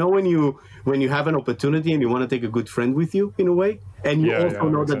 like, you know, when you have an opportunity and you want to take a good friend with you, in a way, And you Yeah, also yeah,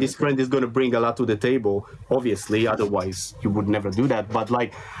 know makes that this sense. friend is going to bring a lot to the table, obviously, otherwise you would never do that. But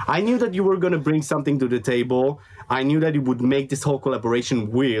like, I knew that you were going to bring something to the table. I knew that it would make this whole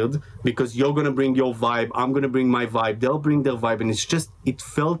collaboration weird because you're going to bring your vibe, I'm going to bring my vibe, they'll bring their vibe, and it's just, it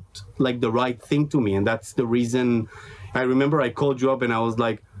felt like the right thing to me. And that's the reason I remember I called you up and I was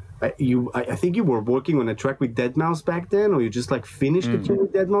like, I think you were working on a track with Deadmau5 back then, or you just like finished the tune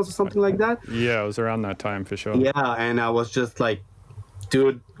with Deadmau5 or something like that. Yeah, it was around that time for sure. Yeah, and I was just like,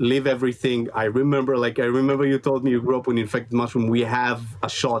 dude, leave everything. I remember you told me you grew up with Infected Mushroom. We have a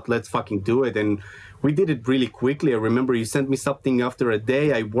shot. Let's fucking do it. And we did it really quickly. I remember you sent me something after a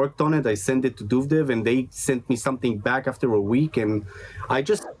day. I worked on it. I sent it to Duvdev, and they sent me something back after a week. And I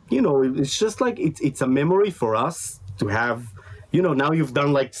just, it's just like it's a memory for us to have. Now you've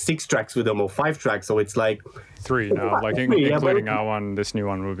done like 6 tracks with them or 5 tracks, so it's like 3 now, like including our one. This new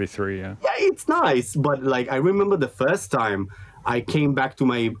one will be 3. Yeah. Yeah, it's nice, but like I remember the first time I came back to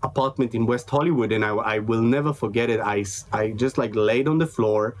my apartment in West Hollywood, and I will never forget it. I just like laid on the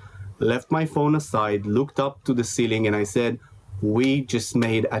floor, left my phone aside, looked up to the ceiling, and I said, "We just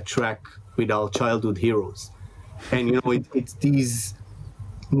made a track with our childhood heroes," and it's these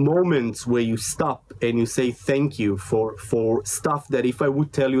moments where you stop and you say thank you for stuff that if I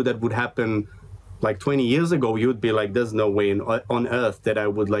would tell you that would happen like 20 years ago, you'd be like, there's no way on earth that I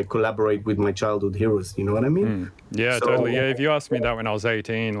would like collaborate with my childhood heroes. You know what I mean? Yeah, So- totally. Yeah, if you asked me that when I was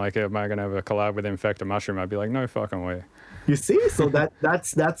 18, like, am I going to have a collab with Infected Mushroom? I'd be like, no fucking way. You see, so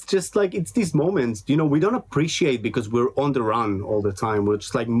that's just like, it's these moments, we don't appreciate because we're on the run all the time. We're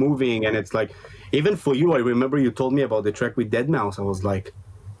just like moving, and it's like, even for you, I remember you told me about the track with Deadmau5. I was like,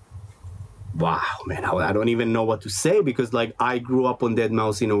 wow, man, I don't even know what to say, because like I grew up on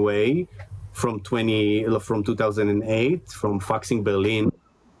Deadmau5 in a way from 2008, from Faxing Berlin,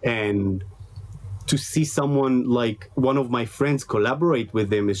 and to see someone like one of my friends collaborate with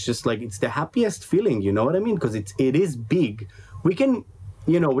them, it's just like, it's the happiest feeling, you know what I mean? Because it is big. We can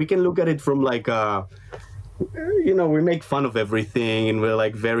look at it from like we make fun of everything, and we're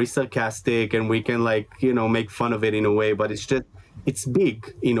like very sarcastic, and we can like make fun of it in a way, but it's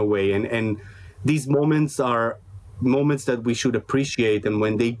big in a way, and these moments are moments that we should appreciate. And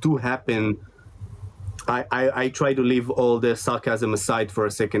when they do happen, I try to leave all the sarcasm aside for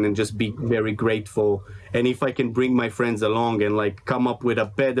a second and just be very grateful. And if I can bring my friends along and like come up with a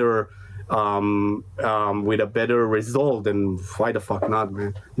better result, then why the fuck not,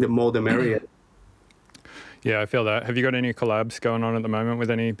 man? The more the merrier. Yeah, I feel that. Have you got any collabs going on at the moment with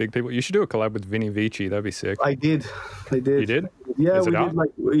any big people? You should do a collab with Vinny Vici. That'd be sick. I did. You did? Yeah, Is we it out? did.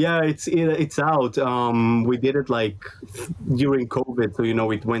 Like, yeah, it's out. We did it like during COVID, so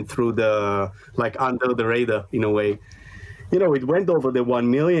it went through the like under the radar in a way. It went over the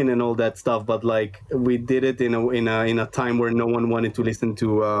 1 million and all that stuff, but like we did it in a time where no one wanted to listen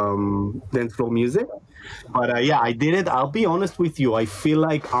to dance floor music. But yeah, I did it. I'll be honest with you. I feel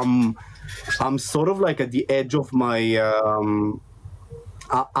like I'm sort of like at the edge of my.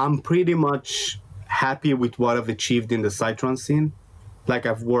 I'm pretty much happy with what I've achieved in the Psytrance scene. Like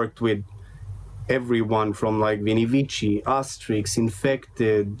I've worked with everyone from like Vinny Vici, Astrix,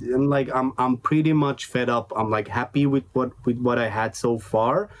 Infected, and like I'm pretty much fed up. I'm like happy with what I had so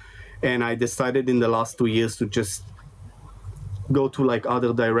far, and I decided in the last 2 years to just go to like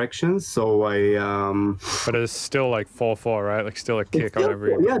other directions. So But it's still like 4/4, right? Like still a it's kick on still,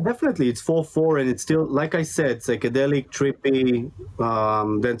 every. yeah, definitely. It's 4/4, and it's still, like I said, psychedelic, trippy,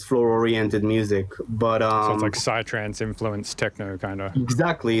 dance floor oriented music. But So it's like psytrance influenced techno kind of.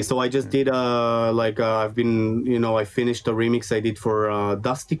 exactly. So I just did I've been I finished a remix I did for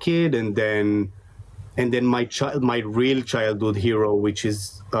Dusty Kid, and then my real childhood hero, which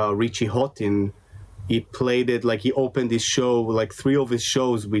is Richie Houghton. He played it, like he opened his show, like 3 of his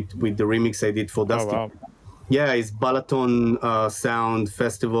shows with the remix I did for Oh Dusty. wow. Yeah, it's Balaton Sound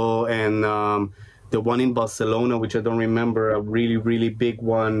Festival, and the one in Barcelona, which I don't remember, a really, really big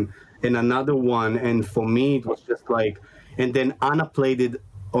one, and another one. And for me, it was just like, and then Anna played it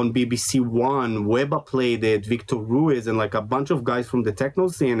on BBC One, Weba played it, Victor Ruiz, and like a bunch of guys from the techno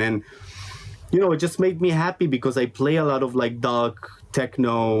scene. And, it just made me happy because I play a lot of like dark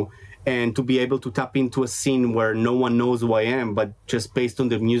techno, and to be able to tap into a scene where no one knows who I am, but just based on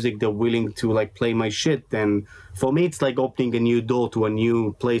the music, they're willing to like play my shit. And for me, it's like opening a new door to a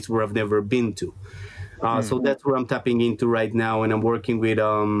new place where I've never been to. So that's where I'm tapping into right now. And I'm working with,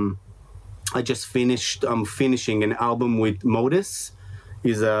 I'm finishing an album with Modus.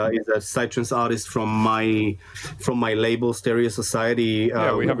 He's a psytrance artist from my label Stereo Society.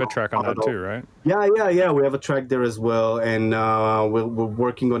 Yeah, we have a track on that too, right? Yeah. We have a track there as well, and we're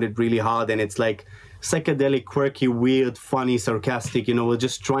working on it really hard. And it's like psychedelic, quirky, weird, funny, sarcastic,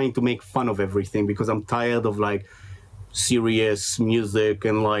 just trying to make fun of everything because I'm tired of like serious music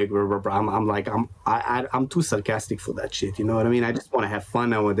and like I'm too sarcastic for that shit. You know what I mean? I just want to have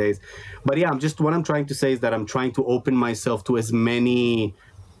fun nowadays. But yeah, what I'm trying to say is that I'm trying to open myself to as many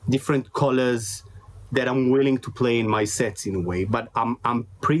different colors that I'm willing to play in my sets in a way. But I'm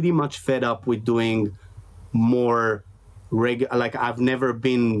pretty much fed up with doing more regular. Like I've never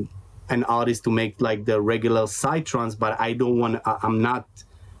been an artist to make like the regular psytrance, but I don't want.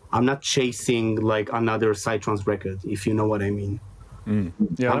 I'm not chasing like another psytrance record, if you know what I mean.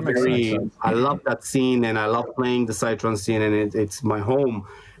 Yeah, that makes sense. I love that scene and I love playing the psytrance scene and it's my home.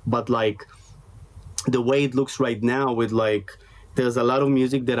 But like the way it looks right now with like, there's a lot of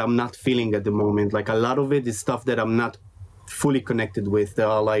music that I'm not feeling at the moment. Like a lot of it is stuff that I'm not fully connected with. There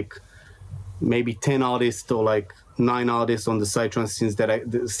are like maybe 10 artists or like 9 artists on the psytrance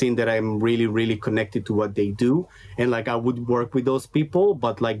scene that I'm really, really connected to what they do. And like I would work with those people,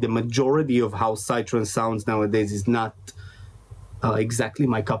 but like the majority of how psytrance sounds nowadays is not exactly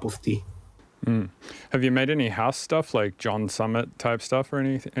my cup of tea. Have you made any house stuff, like John Summit type stuff or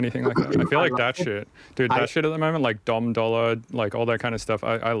anything like that? I feel like that shit. Dude, that shit at the moment, like Dom Dollar, like all that kind of stuff.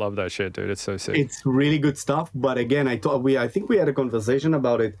 I love that shit, dude. It's so sick. It's really good stuff. But again, I think we had a conversation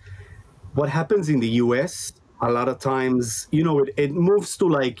about it. What happens in the US, a lot of times, it moves to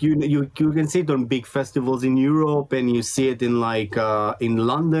like, you can see it on big festivals in Europe and you see it in like in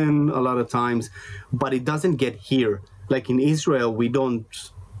London a lot of times, but it doesn't get here. Like in Israel, we don't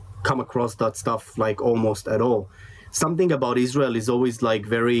come across that stuff like almost at all. Something about Israel is always like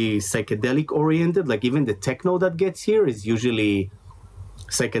very psychedelic oriented. Like even the techno that gets here is usually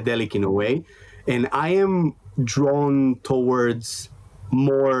psychedelic in a way. And I am drawn towards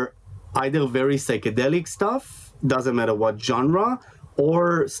more either very psychedelic stuff, doesn't matter what genre,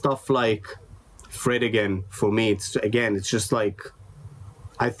 or stuff like Fred again. For me, it's just like,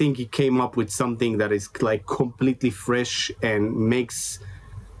 I think he came up with something that is like completely fresh and makes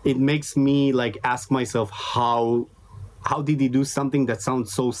me like ask myself how did he do something that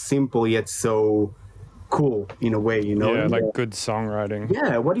sounds so simple yet so cool in a way, Yeah, like good songwriting.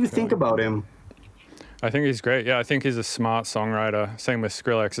 Yeah, what do you think about him? I think he's great. Yeah, I think he's a smart songwriter. Same with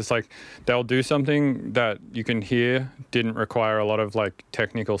Skrillex. It's like they'll do something that you can hear didn't require a lot of like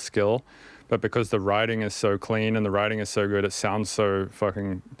technical skill, but because the writing is so clean and the writing is so good, it sounds so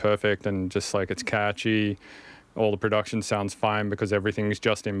fucking perfect and just like it's catchy. All the production sounds fine because everything's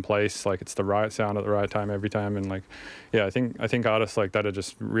just in place. Like it's the right sound at the right time every time. And like, yeah, I think artists like that are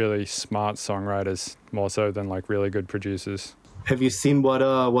just really smart songwriters more so than like really good producers. Have you seen what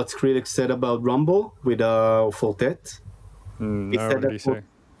Skrillex said about Rumble with Fortet? No, what did he say?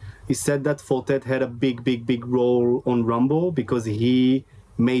 He said that Fortet had a big role on Rumble because he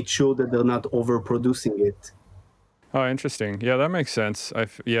made sure that they're not overproducing it. Oh, interesting. Yeah, that makes sense.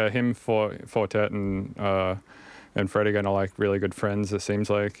 Him, Fortet, and Fred again are like really good friends, it seems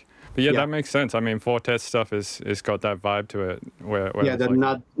like. But yeah, that makes sense. I mean, Fortet's stuff is got that vibe to it. Where that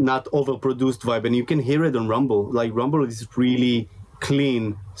like, not overproduced vibe, and you can hear it on Rumble. Like Rumble is really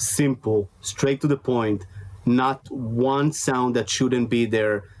clean, simple, straight to the point. Not one sound that shouldn't be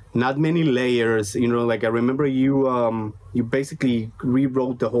there. Not many layers. Like I remember you basically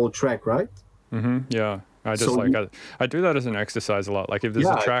rewrote the whole track, right? Mm-hmm. Yeah. I just I do that as an exercise a lot. Like if there's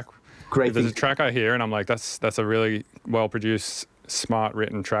a track I hear and I'm like, that's a really well produced, smart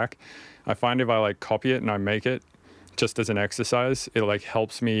written track. I find if I like copy it and I make it just as an exercise, it like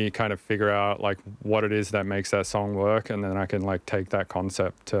helps me kind of figure out like what it is that makes that song work, and then I can like take that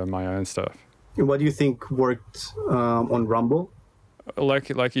concept to my own stuff. What do you think worked on Rumble? Like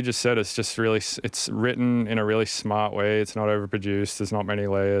you just said, it's written in a really smart way. It's not overproduced. There's not many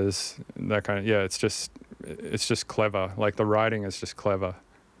layers. That kind of it's just clever. Like the writing is just clever.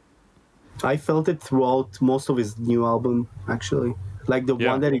 I felt it throughout most of his new album, actually. Like the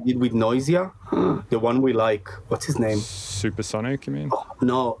one that he did with Noisia, the one we like. What's his name? Supersonic, you mean? Oh,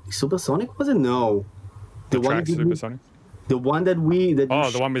 no, Supersonic wasn't. No, the one track Supersonic. The one that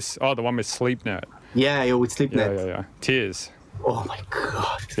the one with Sleepnet. Yeah, with Sleepnet. Yeah. Tears. Oh my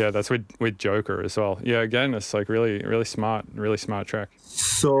god. Yeah, that's with Joker as well. Yeah, again, it's like really smart track.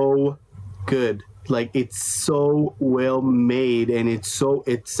 So good. Like it's so well made, and it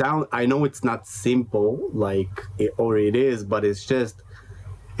sounds. I know it's not simple, or it is, but it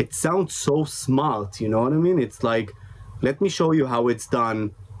sounds so smart. You know what I mean? It's like, let me show you how it's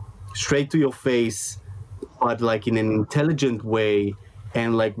done, straight to your face, but like in an intelligent way,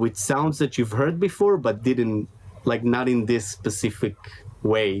 and like with sounds that you've heard before, but didn't. Like not in this specific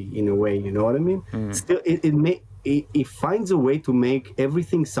way, in a way, you know what I mean? Still, it finds a way to make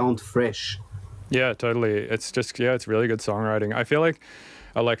everything sound fresh. Yeah, totally. It's just, yeah, it's really good songwriting. I feel like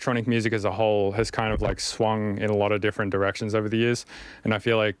electronic music as a whole has kind of like swung in a lot of different directions over the years. And I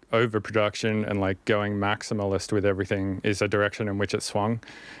feel like overproduction and like going maximalist with everything is a direction in which it swung.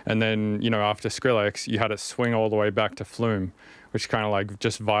 And then, you know, after Skrillex, you had it swing all the way back to Flume, which kind of like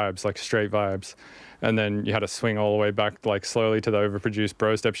just vibes, like straight vibes. And then you had to swing all the way back, like slowly to the overproduced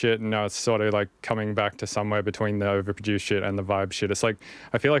bro step shit. And now it's sort of like coming back to somewhere between the overproduced shit and the vibe shit. It's like,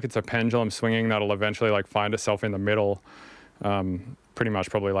 I feel like it's a pendulum swinging that'll eventually like find itself in the middle. Pretty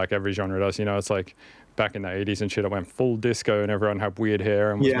much probably like every genre does, you know. It's like back in the 80s and shit, it went full disco and everyone had weird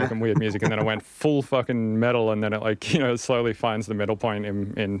hair and was making weird music, and then it went full fucking metal, and then it like, you know, slowly finds the middle point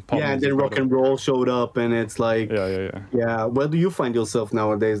in pop Yeah, and music. then rock and roll showed up, and it's like, yeah. Where do you find yourself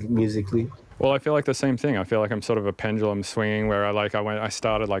nowadays musically? Well, I feel like the same thing. I feel like I'm sort of a pendulum swinging where I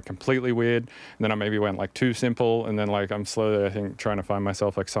started like completely weird, and then I maybe went like too simple, and then like I'm slowly, I think, trying to find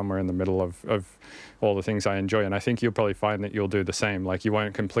myself like somewhere in the middle of all the things I enjoy. And I think you'll probably find that you'll do the same. Like you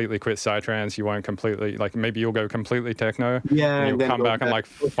won't completely quit psytrance, you won't completely, like maybe you'll go completely techno, Yeah, and you'll come back and like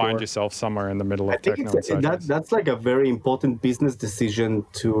find sure. yourself somewhere in the middle I of think techno and psytrance. that's like a very important business decision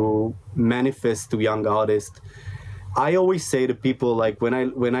to manifest to young artists. I always say to people, like when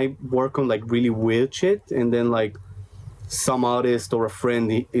I work on like really weird shit, and then like some artist or a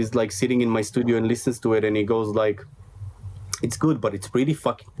friend is like sitting in my studio and listens to it, and he goes like, it's good, but it's pretty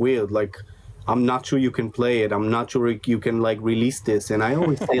fucking weird. Like, I'm not sure you can play it. I'm not sure you can like release this. And I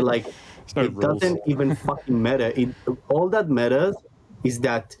always say like, no it rules. doesn't even fucking matter. All that matters is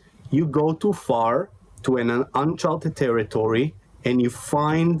that you go too far to an uncharted territory and you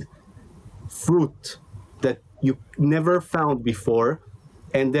find fruit that you never found before,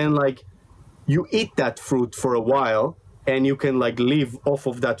 and then like you eat that fruit for a while, and you can like live off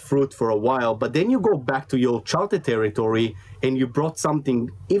of that fruit for a while, but then you go back to your charted territory and you brought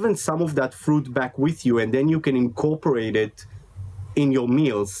something, even some of that fruit back with you, and then you can incorporate it in your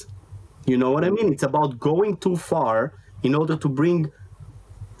meals. You know what I mean? It's about going too far in order to bring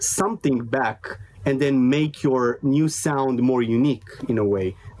something back and then make your new sound more unique in a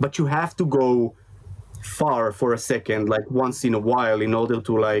way. But you have to go far for a second, like once in a while, in order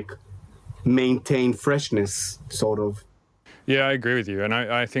to like maintain freshness, sort of. Yeah, I agree with you. And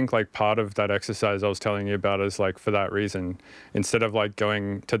I think like part of that exercise I was telling you about is like for that reason, instead of like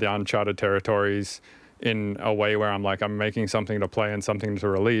going to the uncharted territories in a way where I'm like, I'm making something to play and something to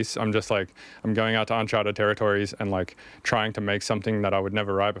release, I'm just like, I'm going out to uncharted territories and like trying to make something that I would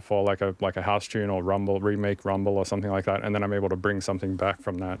never write before, like a house tune or remake Rumble or something like that. And then I'm able to bring something back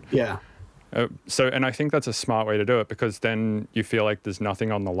from that. Yeah. And I think that's a smart way to do it, because then you feel like there's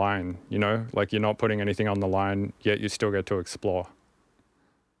nothing on the line, you know, like you're not putting anything on the line, yet you still get to explore.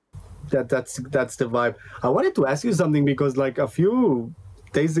 That's the vibe. I wanted to ask you something, because like a few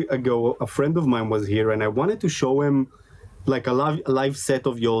days ago, a friend of mine was here, and I wanted to show him like a live set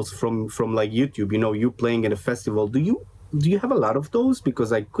of yours from like YouTube. You know, you playing at a festival. Do you have a lot of those?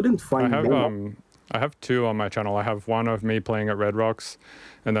 Because I couldn't find them. I have two on my channel. I have one of me playing at Red Rocks,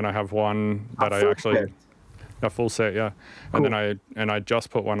 and then I have one that I actually set. a full set, yeah. Cool. And then I just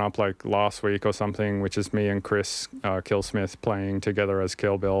put one up like last week or something, which is me and Chris Killsmith playing together as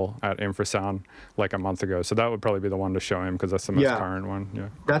Kill Bill at Infrasound like a month ago. So that would probably be the one to show him, because that's the most current one. Yeah.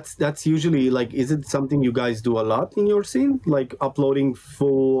 That's usually like, is it something you guys do a lot in your scene, like uploading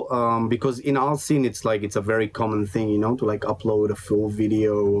full? Because in our scene, it's like it's a very common thing, you know, to like upload a full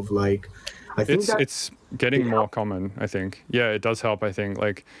video of like. I think it's getting more common, I think. Yeah, it does help, I think.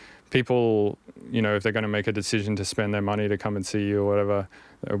 Like people, you know, if they're going to make a decision to spend their money to come and see you or whatever,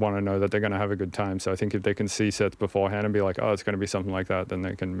 they want to know that they're going to have a good time. So I think if they can see sets beforehand and be like, oh, it's going to be something like that, then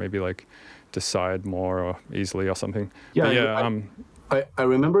they can maybe like decide more or easily or something. Yeah, I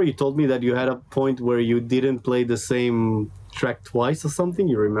remember you told me that you had a point where you didn't play the same track twice or something.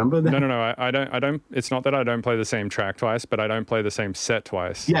 You remember that? No. I don't. It's not that I don't play the same track twice, but I don't play the same set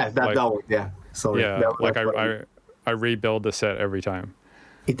twice. Yeah, that one. Yeah, sorry. Yeah, like I rebuild the set every time.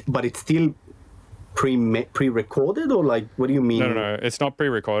 But it's still pre-recorded, or like, what do you mean? No. It's not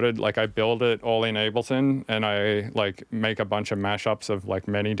pre-recorded. Like I build it all in Ableton, and I like make a bunch of mashups of like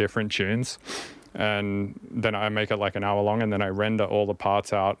many different tunes. And then I make it like an hour long, and then I render all the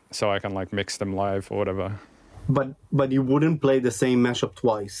parts out so I can like mix them live or whatever. But you wouldn't play the same mashup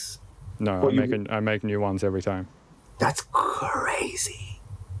twice? No, I make new ones every time. That's crazy.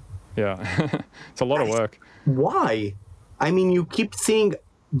 Yeah. It's a lot of work. Why? I mean, you keep seeing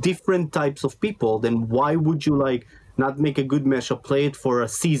different types of people, then why would you like not make a good mashup, play it for a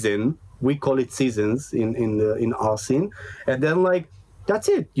season? We call it seasons in our scene. And then like, that's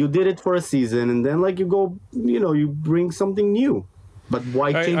it. You did it for a season, and then like you go, you know, you bring something new. But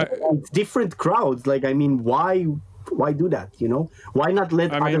why change? It's different crowds. Like, I mean, why do that? You know, why not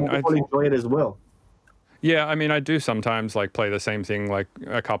let other people enjoy it as well? Yeah, I mean, I do sometimes like play the same thing like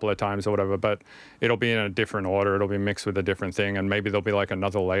a couple of times or whatever, but it'll be in a different order. It'll be mixed with a different thing, and maybe there'll be like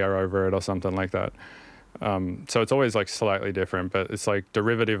another layer over it or something like that. So it's always like slightly different, but it's like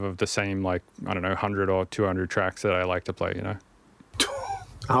derivative of the same, like, I don't know, 100 or 200 tracks that I like to play, you know?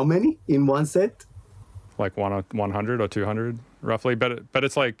 How many in one set? Like 100 or 200 roughly, but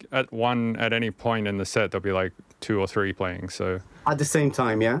it's like at any point in the set there'll be like 2 or 3 playing. So at the same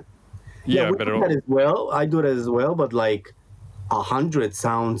time, yeah. Yeah, we but do that as well. I do that as well, but like 100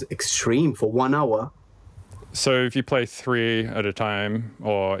 sounds extreme for 1 hour. So if you play 3 at a time,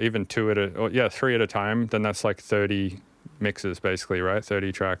 or even 3 at a time, then that's like 30 mixes basically, right?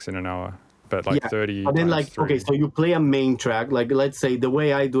 30 tracks in an hour. But like 30. But then like 3. Okay, so you play a main track. Like, let's say the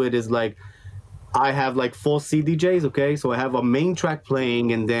way I do it is like I have like 4 CDJs, okay? So I have a main track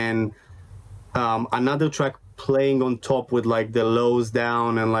playing, and then another track playing on top with like the lows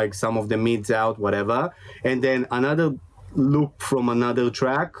down and like some of the mids out, whatever. And then another loop from another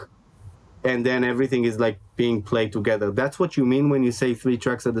track, and then everything is like being played together. That's what you mean when you say 3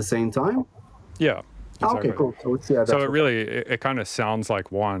 tracks at the same time? Yeah. Exactly. Okay, cool. So it kind of sounds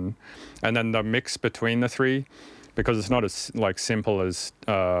like one, and then the mix between the 3, because it's not as like simple as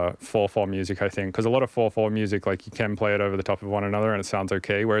 4/4 music, I think. Because a lot of 4/4 music, like you can play it over the top of one another and it sounds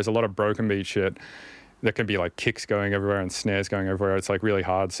okay. Whereas a lot of broken beat shit, there can be like kicks going everywhere and snares going everywhere. It's like really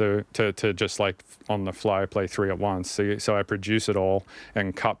hard. So to just like on the fly play 3 at once. So I produce it all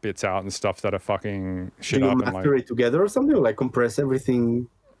and cut bits out and stuff that are fucking shit do you up. master it together or something, or like compress everything?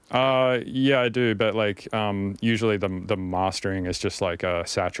 Yeah, I do, but like usually the mastering is just like a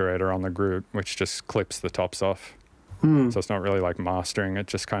saturator on the group, which just clips the tops off. So it's not really like mastering; it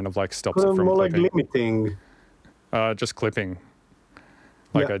just kind of like stops it from more clipping. like limiting. Just clipping.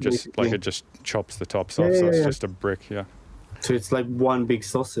 Like Yeah, it just chops the tops off, so it's just a brick. Yeah. So it's like one big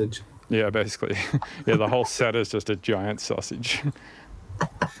sausage. Yeah, basically. Yeah, the whole set is just a giant sausage.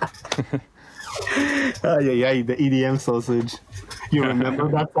 The EDM sausage. You remember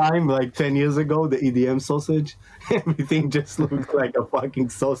that time, like 10 years ago, the EDM sausage? Everything just looks like a fucking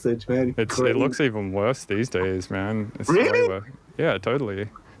sausage, man. It looks even worse these days, man. It's Really? way worse. Yeah, totally.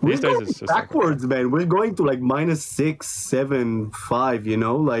 We're These days going it's just backwards, man. We're going to like -6, 7, 5, you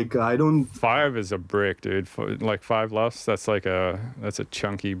know? Like, I don't... 5 is a brick, dude. Like 5 lufs, that's a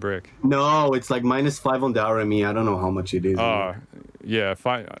chunky brick. No, it's like -5 on the RME. I don't know how much it is. Yeah,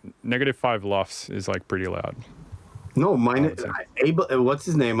 -5 lufs is like pretty loud. No, what's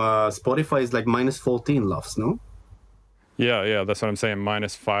his name? Spotify is like -14 lufs, no? Yeah, that's what I'm saying.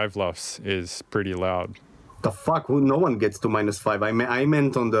 -5 lufs is pretty loud. The fuck? No one gets to -5. I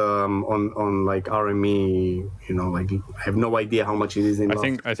meant on the on like RME. You know, like I have no idea how much it is in.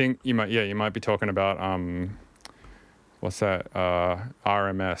 I think you might be talking about what's that?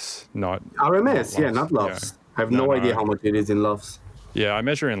 RMS, not RMS. not Not lufs. Yeah. I have no idea how much it is in lufs. Yeah, I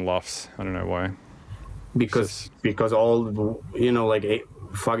measure in lufs. I don't know why. Because all, you know, like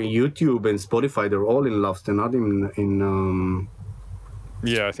fucking YouTube and Spotify, they're all in lufs. They're not in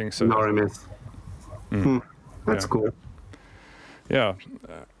Yeah, I think so. in RMS. That's cool. Yeah.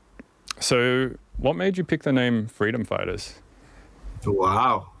 So, what made you pick the name Freedom Fighters?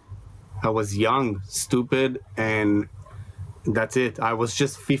 Wow. I was young, stupid, and that's it. I was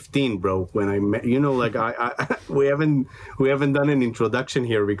just 15, bro, when I met, you know, like we haven't done an introduction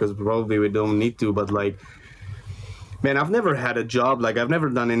here because probably we don't need to, but like, man, I've never had a job. Like, I've never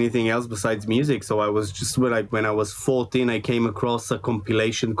done anything else besides music. So I was just, when I was 14, I came across a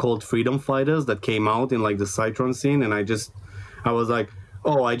compilation called Freedom Fighters that came out in like the Cytron scene. And I was like,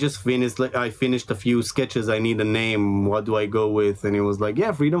 oh, I finished a few sketches. I need a name. What do I go with? And it was like,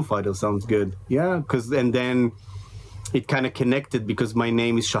 yeah, Freedom Fighters sounds good. Yeah. And then it kind of connected because my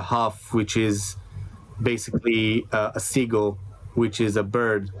name is Shahaf, which is basically a seagull, which is a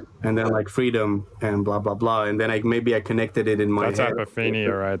bird, and then like freedom and blah blah blah, and then I connected it in my head. That's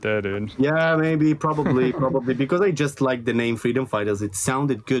apophenia right there, dude. Yeah, maybe, probably because I just like the name Freedom Fighters. It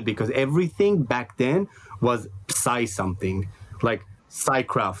sounded good because everything back then was Psy something, like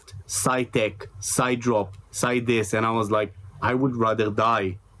Psycraft, Psytech, Psydrop, Psy this, and I was like, I would rather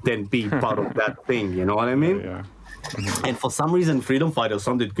die than be part of that thing. You know what I mean? Yeah. And for some reason, Freedom Fighters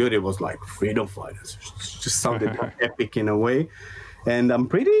sounded good. It was like Freedom Fighters, it just sounded epic in a way. And I'm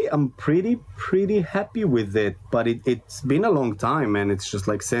pretty happy with it. But it's been a long time, and it's just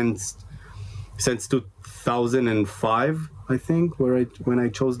like since 2005, I think, when I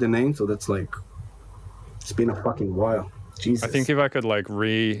chose the name. So that's like, it's been a fucking while. Jesus. I think if I could like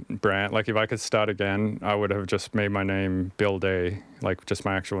rebrand, like if I could start again, I would have just made my name Bill Day, like just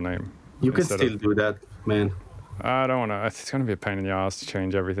my actual name. you can instead still of- do that, man. I don't want to. It's going to be a pain in the ass to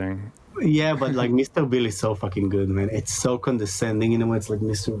change everything. Yeah, but like Mr. Bill is so fucking good, man. It's so condescending in a way. It's like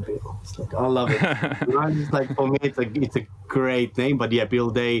Mr. Bill. It's like I love it. I'm just like for me, it's a great name. But yeah, Bill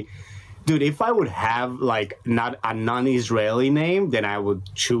Day, dude. If I would have like not a non-Israeli name, then I would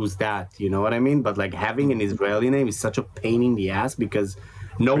choose that. You know what I mean? But like having an Israeli name is such a pain in the ass because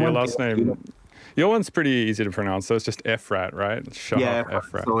no Your one. last name. Your one's pretty easy to pronounce, so it's just Efrat, right? Shut Yeah, up,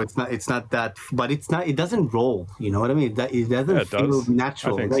 Efrat. so it's not that, but it's not. It doesn't roll. You know what I mean? It doesn't Yeah, it feel does.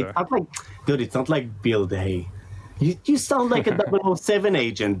 natural. I think Like, so. it's not like, dude. It's not like Bill Day. You sound like a 007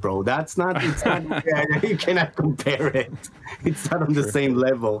 agent, bro. That's not. It's not. You cannot compare it. It's not on the same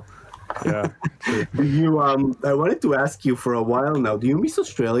level. Yeah. True. Do you? I wanted to ask you for a while now. Do you miss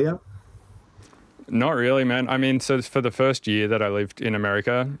Australia? Not really, man. I mean, so for the first year that I lived in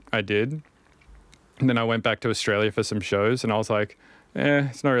America, I did. And then I went back to Australia for some shows, and I was like,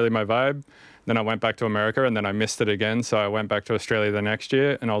 it's not really my vibe. Then I went back to America, and then I missed it again. So I went back to Australia the next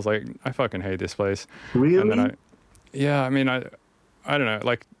year, and I was like, I fucking hate this place. Really? And then I mean, I don't know.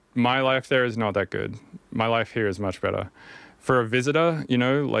 Like, my life there is not that good. My life here is much better. For a visitor, you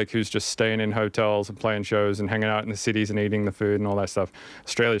know, like who's just staying in hotels and playing shows and hanging out in the cities and eating the food and all that stuff,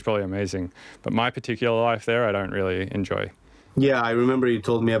 Australia's probably amazing. But my particular life there, I don't really enjoy. Yeah, I remember you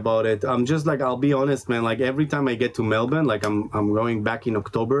told me about it. I'm just like, I'll be honest, man. Like every time I get to Melbourne, like I'm going back in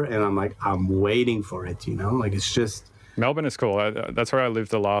October, and I'm like, I'm waiting for it. You know, like it's just. Melbourne is cool. That's where I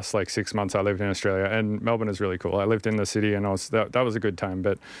lived the last like 6 months I lived in Australia, and Melbourne is really cool. I lived in the city, and that was a good time.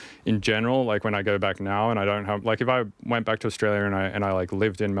 But in general, like when I go back now, and I don't have like if I went back to Australia and I like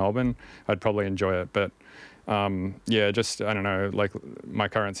lived in Melbourne, I'd probably enjoy it. But yeah, just I don't know, like my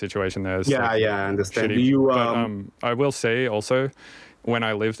current situation there is Yeah, like, I understand. shitty. Do you? But I will say also, when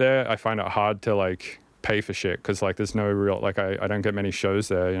I live there, I find it hard to like pay for shit because like there's no real like I don't get many shows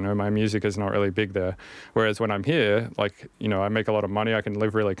there. You know, my music is not really big there. Whereas when I'm here, like you know, I make a lot of money. I can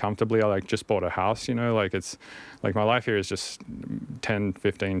live really comfortably. I like just bought a house. You know, like it's like my life here is just 10,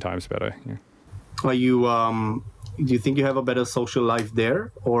 15 times better. Yeah. Are you? Do you think you have a better social life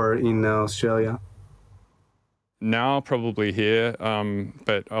there or in Australia? Now probably here,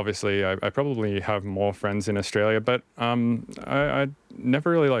 but obviously I probably have more friends in Australia. But I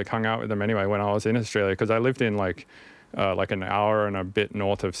never really like hung out with them anyway when I was in Australia because I lived in like an hour and a bit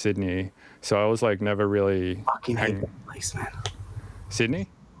north of Sydney, so I was like never really Fucking hate that place, man. Sydney.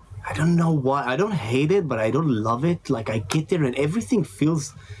 I don't know why. I don't hate it, but I don't love it. Like I get there and everything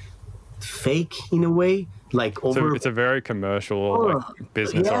feels fake in a way. Like So it's a very commercial like,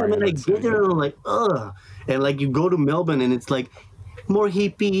 business Yeah, and then I oriented get there and I'm like, ugh. And like you go to Melbourne and it's like more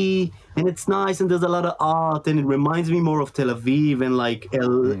hippie and it's nice and there's a lot of art and it reminds me more of Tel Aviv and like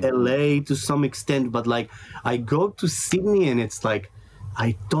LA to some extent. But like I go to Sydney and it's like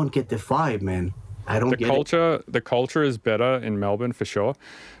I don't get the vibe, man. I don't get it. The culture is better in Melbourne for sure,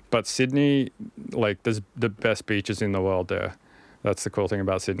 but Sydney, like there's the best beaches in the world there. That's the cool thing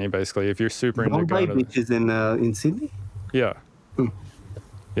about Sydney. Basically, if you're super into Bondi going to beaches in Sydney. yeah. Yeah.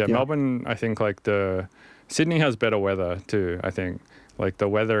 Yeah, Melbourne, I think like Sydney has better weather too, I think. Like the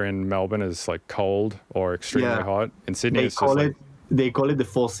weather in Melbourne is like cold or extremely Yeah. hot. In Sydney, They it's call just it like, they call it the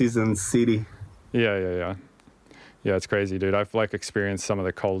Four Seasons City. yeah. Yeah, it's crazy, dude. I've like experienced some of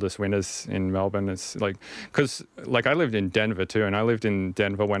the coldest winters in Melbourne. It's like, cause like I lived in Denver too, and I lived in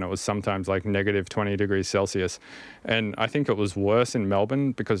Denver when it was sometimes like negative 20 degrees Celsius. And I think it was worse in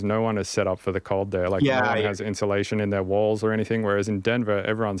Melbourne because no one is set up for the cold there. Like no one has insulation in their walls or anything. Whereas in Denver,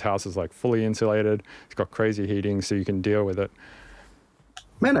 everyone's house is like fully insulated. It's got crazy heating so you can deal with it.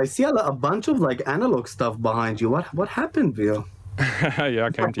 Man, I see a bunch of like analog stuff behind you. What happened, Bill? Yeah,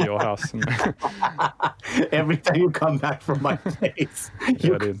 I came to your house. And Every time you come back from my place,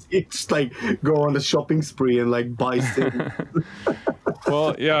 dude. you just like go on a shopping spree and like buy things.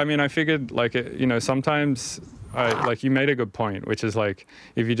 Well, yeah, I mean, I figured like, you know, sometimes like you made a good point, which is like,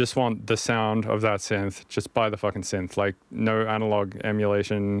 if you just want the sound of that synth, just buy the fucking synth. Like no analog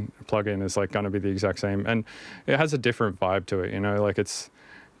emulation plugin is like going to be the exact same. And it has a different vibe to it, you know, like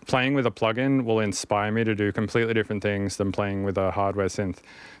playing with a plugin will inspire me to do completely different things than playing with a hardware synth.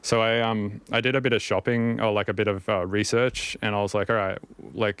 So I did a bit of shopping or like a bit of research, and I was like, all right,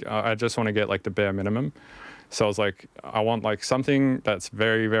 like I just want to get like the bare minimum. So I was like, I want like something that's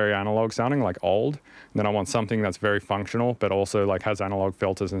very, very analog sounding, like old. And then I want something that's very functional, but also like has analog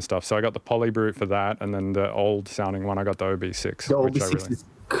filters and stuff. So I got the Polybrute for that. And then the old sounding one, I got the OB6. The which OB6 is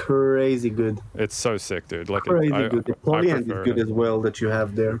crazy good. It's so sick, dude. Like Crazy good. The Polyend is prefer good as well that you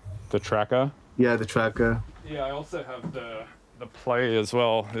have there. the Tracker. Yeah, the tracker. Yeah, I also have the play as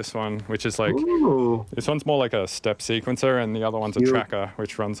well. This one, which is like Ooh. this one's more like a step sequencer, and the other one's a tracker,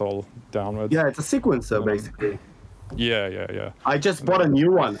 which runs all downwards. Yeah, it's a sequencer basically. Yeah. I just bought a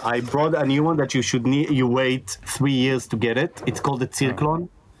new one. I brought a new one that you should need. You wait 3 years to get it. It's called the Cirklon.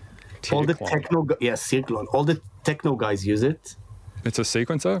 All the Cirklon. All the techno guys use it. It's a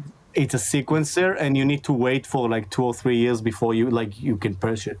sequencer. It's a sequencer, and you need to wait for like 2 or 3 years before you can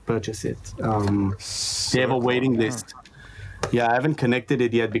purchase it. They have a waiting list. Yeah, I haven't connected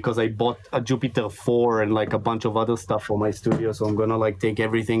it yet because I bought a Jupiter 4 and like a bunch of other stuff for my studio. So I'm gonna like take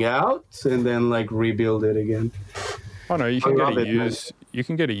everything out and then like rebuild it again. Oh no, you can get a used. You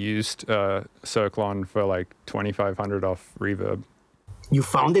can get a used Cirklon for like 2,500 off Reverb. You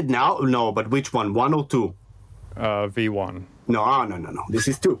found it now? No, but which one? 1 or 2? V1. No. This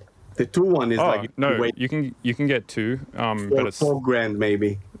is 2. The 2 one is like you can get 2, but it's $4,000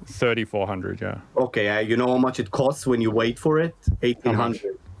 maybe. 3,400. Yeah. Okay, you know how much it costs when you wait for it?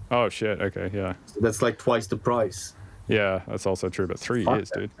 1,800. Oh shit. Okay. Yeah. So that's like twice the price. Yeah, that's also true. But 3 years,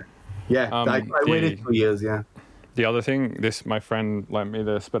 dude. Yeah, I waited 2 years. Yeah. The other thing, my friend lent me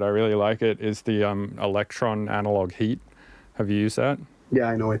this, but I really like it, is the Electron Analog Heat. Have you used that? Yeah,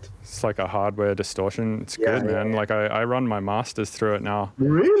 I know it. It's like a hardware distortion. It's good, man. Like I run my masters through it now.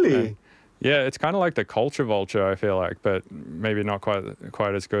 Really? Yeah, it's kind of like the Culture Vulture, I feel like, but maybe not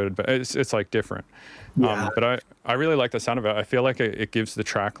quite as good. But it's like different. Yeah. But I really like the sound of it. I feel like it gives the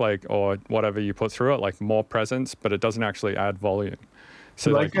track or whatever you put through it more presence, but it doesn't actually add volume.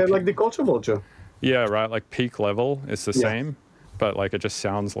 So like the Culture Vulture. Yeah, right. Like peak level is the same, but like it just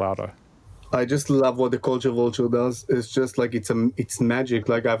sounds louder. I just love what the Culture Vulture does. It's just like it's magic.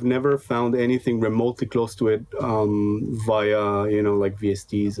 Like I've never found anything remotely close to it via like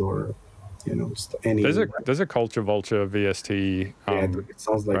VSTs or just any. There's a Culture Vulture VST. It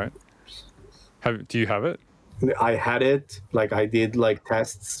sounds like. Right. Do you have it? I had it. Like I did like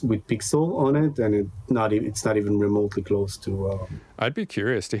tests with Pixel on it, and it's not even remotely close to. I'd be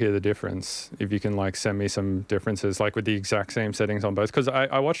curious to hear the difference. If you can send me some differences, with the exact same settings on both. Because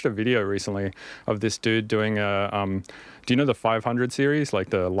I watched a video recently of this dude doing a. Do you know the 500 series, like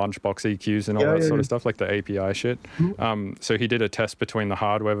the Lunchbox EQs and all that sort of stuff, like the API shit? Mm-hmm. So he did a test between the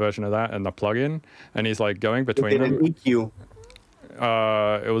hardware version of that and the plugin, and he's going between them. An EQ.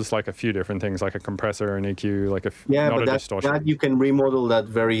 It was a few different things, like a compressor and EQ, but that you can remodel that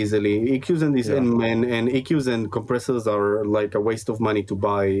very easily. EQs and and EQs and compressors are like a waste of money to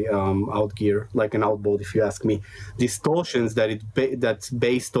buy out gear, like an outboard, if you ask me. Distortions that's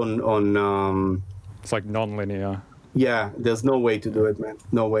based on it's like non-linear. Yeah, there's no way to do it, man.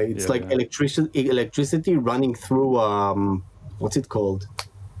 No way. It's electricity running through what's it called?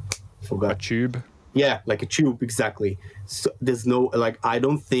 Forgot. A tube. Yeah, like a tube, exactly. So there's no I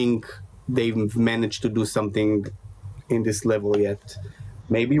don't think they've managed to do something in this level yet.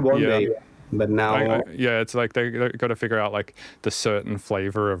 Maybe one day, but now. It's like they got to figure out the certain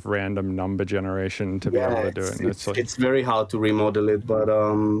flavor of random number generation to be able to do it. And it's very hard to remodel it, but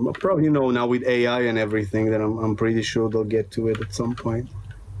probably now with AI and everything, then I'm pretty sure they'll get to it at some point.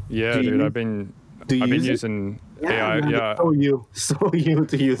 Yeah, dude, I've been using AI. So you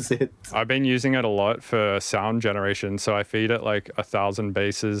to use it. I've been using it a lot for sound generation. So I feed it 1,000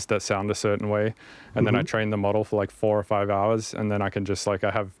 basses that sound a certain way, and then I train the model for 4 or 5 hours, and then I can just I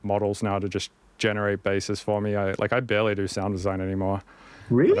have models now to just generate basses for me. I barely do sound design anymore.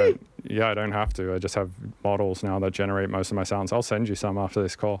 Really? I don't have to. I just have models now that generate most of my sounds. I'll send you some after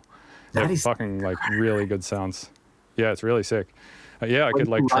this call. They're fucking really good sounds. Yeah, it's really sick. I could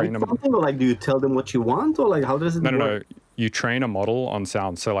train them. Or do you tell them what you want, or how does it work? No. You train a model on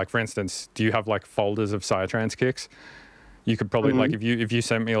sound. So for instance, do you have folders of Psytrance kicks? You could probably if you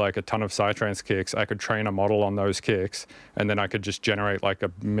sent me a ton of Psytrance kicks, I could train a model on those kicks, and then I could just generate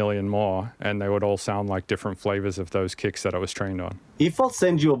a million more, and they would all sound like different flavors of those kicks that I was trained on. If I'll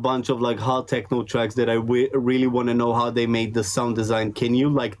send you a bunch of hard techno tracks that I really want to know how they made the sound design, can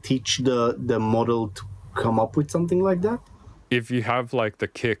you teach the model to come up with something like that? If you have the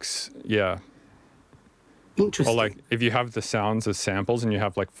kicks, yeah. Interesting. Or if you have the sounds as samples and you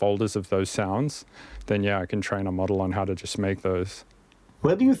have folders of those sounds, then I can train a model on how to just make those.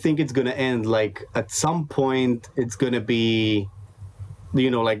 Where do you think it's gonna end? At some point, it's gonna be,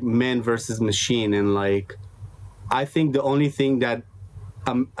 man versus machine, and I think the only thing that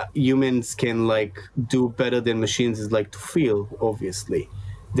humans can do better than machines is to feel, obviously.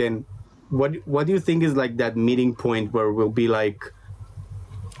 Then. What do you think is that meeting point where we'll be a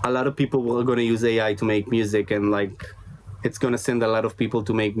lot of people are going to use AI to make music, and it's going to send a lot of people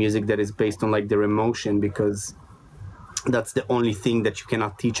to make music that is based on their emotion, because that's the only thing that you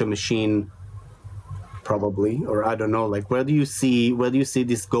cannot teach a machine probably, or I don't know. Like, where do you see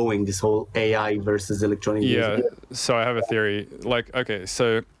this going? This whole AI versus electronic Yeah. music? So I have a theory. Like, okay,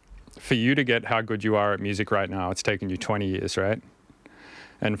 so for you to get how good you are at music right now, it's taken you 20 years, right?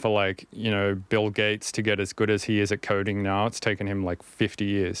 And for like, Bill Gates to get as good as he is at coding now, it's taken him like 50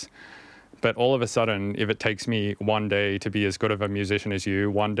 years. But all of a sudden, if it takes me one day to be as good of a musician as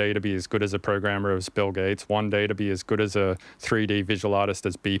you, one day to be as good as a programmer as Bill Gates, one day to be as good as a 3D visual artist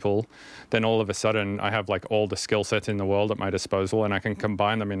as Beeple, then all of a sudden I have like all the skill sets in the world at my disposal, and I can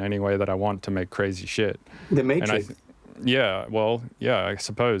combine them in any way that I want to make crazy shit. The Matrix. Yeah, well, yeah, I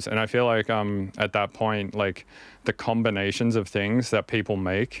suppose. And I feel like at that point, like the combinations of things that people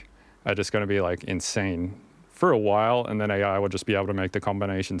make are just going to be like insane for a while, and then AI will just be able to make the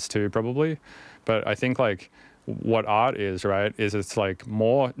combinations too, probably. But I think like what art is, right, is it's like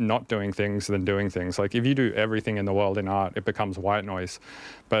more not doing things than doing things. Like if you do everything in the world in art, it becomes white noise.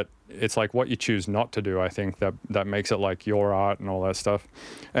 But it's like what you choose not to do, I think, that makes it like your art and all that stuff.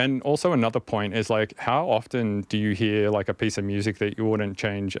 And also another point is like, how often do you hear like a piece of music that you wouldn't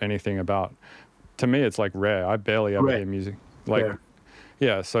change anything about? To me, it's like rare. I barely ever hear music. Like, Rare.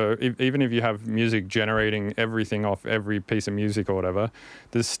 yeah, so even if you have music generating everything off every piece of music or whatever,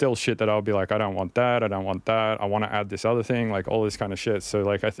 there's still shit that I'll be like, I don't want that, I want to add this other thing, like all this kind of shit. So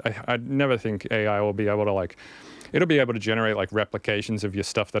like I never think AI will be able to like, it'll be able to generate like replications of your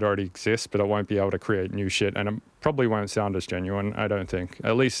stuff that already exists, but it won't be able to create new shit, and it probably won't sound as genuine, I don't think,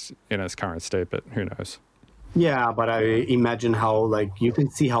 at least in its current state, but who knows. Yeah, but I imagine how, like, you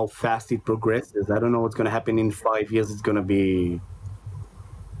can see how fast it progresses. I don't know what's going to happen in 5 years. It's going to be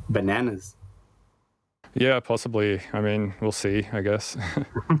bananas. Yeah, possibly. I mean, we'll see, I guess.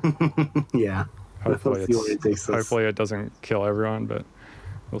 Yeah. Hopefully We'll see where it takes us. hopefully it doesn't kill everyone, but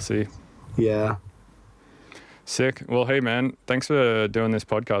we'll see. Yeah. Sick. Well, hey, man, thanks for doing this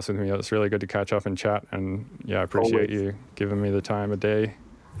podcast with me. It's really good to catch up and chat. And yeah, I appreciate Always. you giving me the time of day.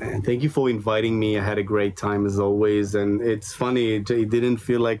 And thank you for inviting me. I had a great time as always. And it's funny, it didn't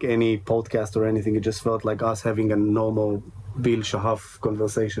feel like any podcast or anything. It just felt like us having a normal Bill Shahaf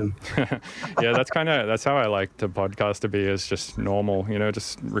conversation. Yeah, that's how I like the podcast to be, is just normal,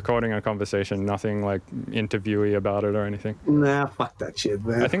 just recording a conversation, nothing like interviewee about it or anything. Nah, fuck that shit,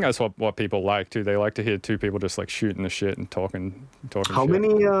 man. I think that's what people like too. They like to hear two people just like shooting the shit and talking How shit.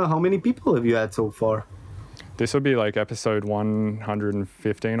 how many people have you had so far? This would be like episode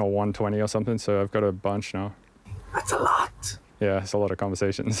 115 or 120 or something, so I've got a bunch now. That's a lot. Yeah, it's a lot of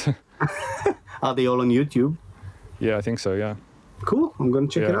conversations. Are they all on YouTube? Yeah, I think so, yeah. Cool. I'm going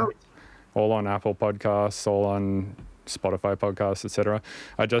to check it Yeah. out. All on Apple Podcasts, all on Spotify Podcasts, etc.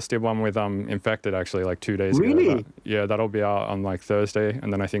 I just did one with Infected actually like 2 days ago. Really? Yeah, that'll be out on like Thursday,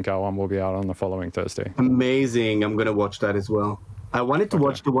 and then I think our one will be out on the following Thursday. Amazing. I'm going to watch that as well. I wanted to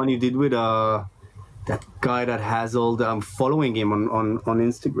watch the one you did with that guy that has all the... I'm following him on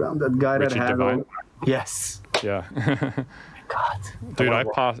Instagram. That guy Richard that has Devine? all... Yes. Yeah. God. Dude, I I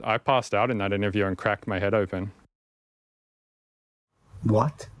wanna I passed out in that interview and cracked my head open.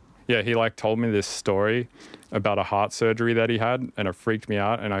 What? Yeah, he like told me this story about a heart surgery that he had, and it freaked me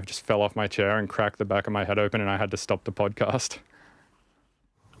out, and I just fell off my chair and cracked the back of my head open, and I had to stop the podcast.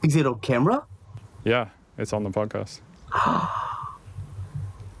 Is it on camera? Yeah, it's on the podcast.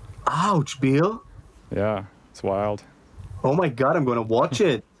 Ouch, Bill. Yeah, it's wild. Oh my God, I'm going to watch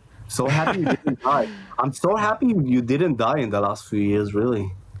it. So happy you didn't die. I'm so happy you didn't die in the last few years,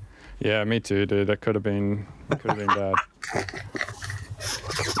 really. Yeah, me too, dude. That could have been bad.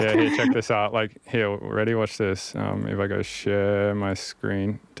 Yeah, here, check this out. Like, here, ready? Watch this. If I go share my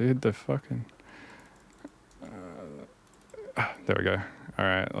screen, dude, the fucking. There we go. All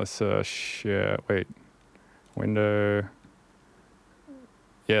right, let's share. Wait, window.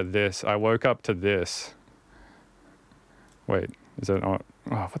 Yeah, this. I woke up to this. Wait, is that not?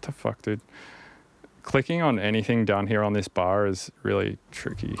 Oh, what the fuck, dude? Clicking on anything down here on this bar is really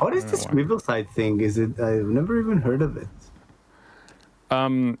tricky. What is this Riverside thing? Is it? I've never even heard of it.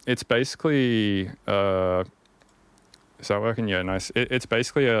 It's basically, is that working? Yeah, nice. It's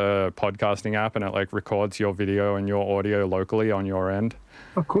basically a podcasting app, and it like records your video and your audio locally on your end.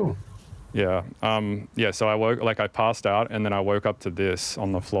 Oh, cool. Yeah. Yeah. So I passed out, and then I woke up to this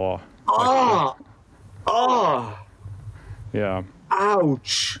on the floor. Oh! Oh! Yeah.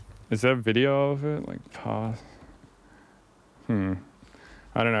 Ouch! Is there a video of it? Like,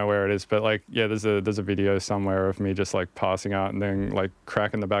 I don't know where it is, but like, yeah, there's a video somewhere of me just like passing out and then like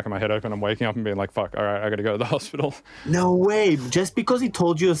cracking the back of my head open. I'm waking up and being like, fuck, all right, I gotta go to the hospital. No way! Just because he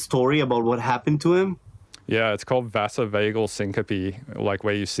told you a story about what happened to him? Yeah, it's called vasovagal syncope, like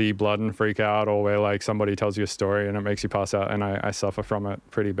where you see blood and freak out, or where like somebody tells you a story and it makes you pass out, and I suffer from it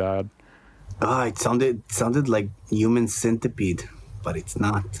pretty bad. it sounded like Human Centipede, but it's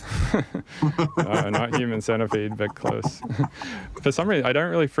not. No, not Human Centipede, but close. For some reason, I don't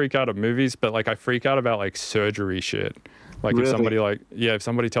really freak out at movies, but like I freak out about like surgery shit. Like Really? if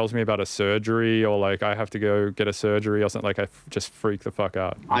somebody tells me about a surgery or like I have to go get a surgery or something, like I just freak the fuck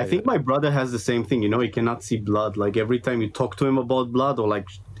out. I think my brother has the same thing. You know, he cannot see blood. Like every time you talk to him about blood, or like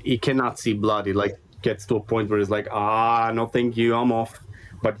he cannot see blood, it like gets to a point where it's like, no, thank you, I'm off.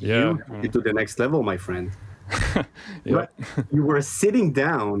 But Yeah. you to the next level, my friend. Yeah. But you were sitting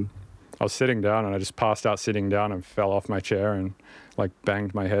down. I was sitting down and I just passed out sitting down and fell off my chair and like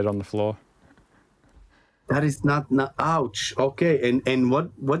banged my head on the floor. That is not ouch. Okay, and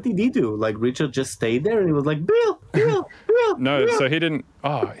what did he do? Like Richard just stayed there and he was like, Bill. No, Bill. so he didn't.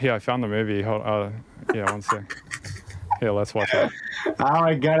 Oh, yeah, I found the movie. Yeah, one sec. Here, let's watch it. Oh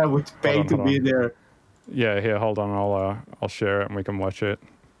my god, I would pay on, to hold be on. there. Yeah, here, hold on. I'll share it and we can watch it.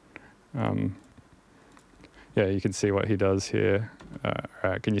 Yeah, you can see what he does here. All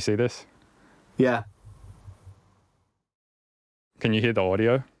right, can you see this? Yeah. Can you hear the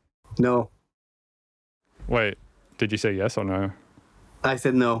audio? No. Wait, did you say yes or no? I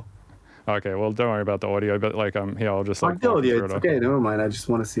said no. Okay, well, don't worry about the audio, but like, here, I'll just like. Fuck the walk you audio. through It's it. okay. Never mind. I just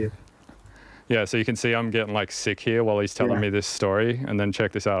want to see it. Yeah, so you can see I'm getting like sick here while he's telling Yeah. me this story, and then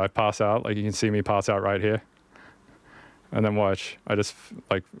check this out. I pass out, like you can see me pass out right here, and then watch. I just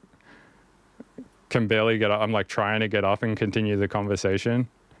like can barely get up. I'm like trying to get up and continue the conversation,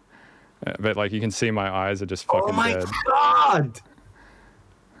 but like you can see my eyes are just fucking Oh my dead. god!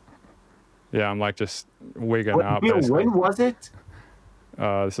 Yeah, I'm like just wigging out. Bill, Basically. when was it?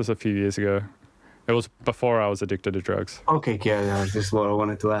 This was a few years ago. It was before I was addicted to drugs. Okay, yeah, this is what I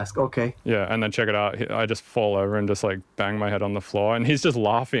wanted to ask. Okay. Yeah, and then check it out. I just fall over and just like bang my head on the floor, and he's just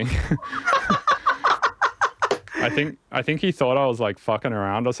laughing. I think he thought I was like fucking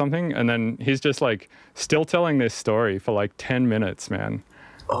around or something, and then he's just like still telling this story for like 10 minutes, man.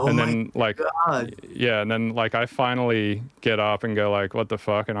 Oh and my then like god. yeah, and then like I finally get up and go like, what the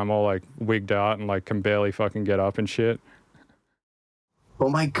fuck, and I'm all like wigged out and like can barely fucking get up and shit. Oh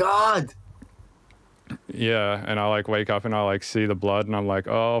my god. Yeah, and I like wake up and I like see the blood and I'm like,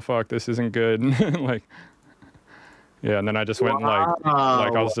 oh fuck, this isn't good. Like, yeah, and then I just went and like I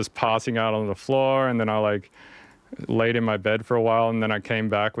Wow. was just passing out on the floor, and then I like laid in my bed for a while, and then I came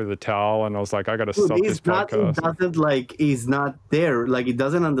back with a towel and I was like, I gotta Dude, stop this it podcast. doesn't like he's not there. Like he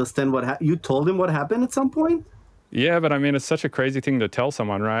doesn't understand what you told him what happened at some point. Yeah, but I mean, it's such a crazy thing to tell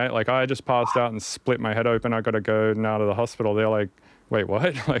someone, right? Like I just passed out and split my head open. I gotta go now to the hospital. They're like, wait,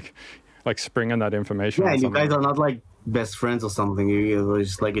 what? like springing that information. Yeah, on and you someone. guys are not like best friends or something. You were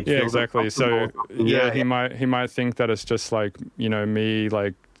just like it Yeah, feels exactly. So uncomfortable. yeah, he might think that it's just like, you know, me,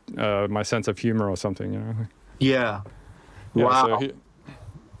 like my sense of humor or something, you know. Yeah. Yeah, Wow. so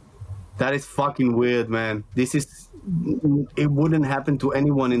That is fucking weird, man. It wouldn't happen to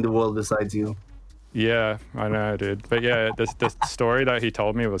anyone in the world besides you. yeah, I know, dude. But yeah, the story that he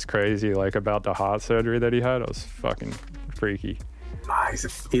told me was crazy, like about the heart surgery that he had. It was fucking freaky.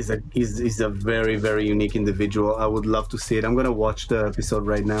 He's a very, very unique individual. I would love to see it. I'm gonna watch the episode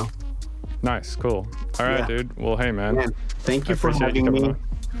right now. Nice, cool. All right, Yeah. dude. Well, hey, man. Man, thank you I for appreciate you having coming me.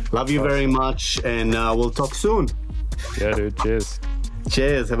 Love you very much, and we'll talk soon. Yeah, dude. Cheers.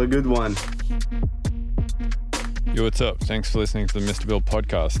 Cheers. Have a good one. Yo, what's up? Thanks for listening to the Mr. Bill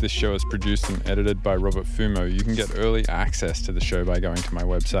podcast. This show is produced and edited by Robert Fumo. You can get early access to the show by going to my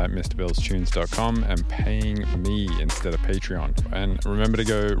website, MrBillsTunes.com, and paying me instead of Patreon. And remember to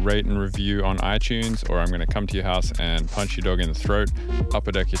go rate and review on iTunes, or I'm going to come to your house and punch your dog in the throat,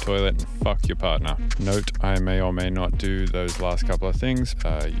 upper deck your toilet, and fuck your partner. Note, I may or may not do those last couple of things.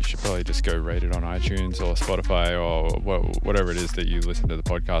 You should probably just go rate it on iTunes or Spotify or whatever it is that you listen to the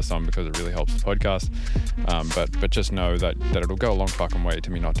podcast on, because it really helps the podcast. But just know that it'll go a long fucking way to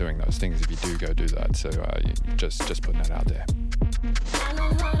me not doing those things if you do go do that. So just putting that out there.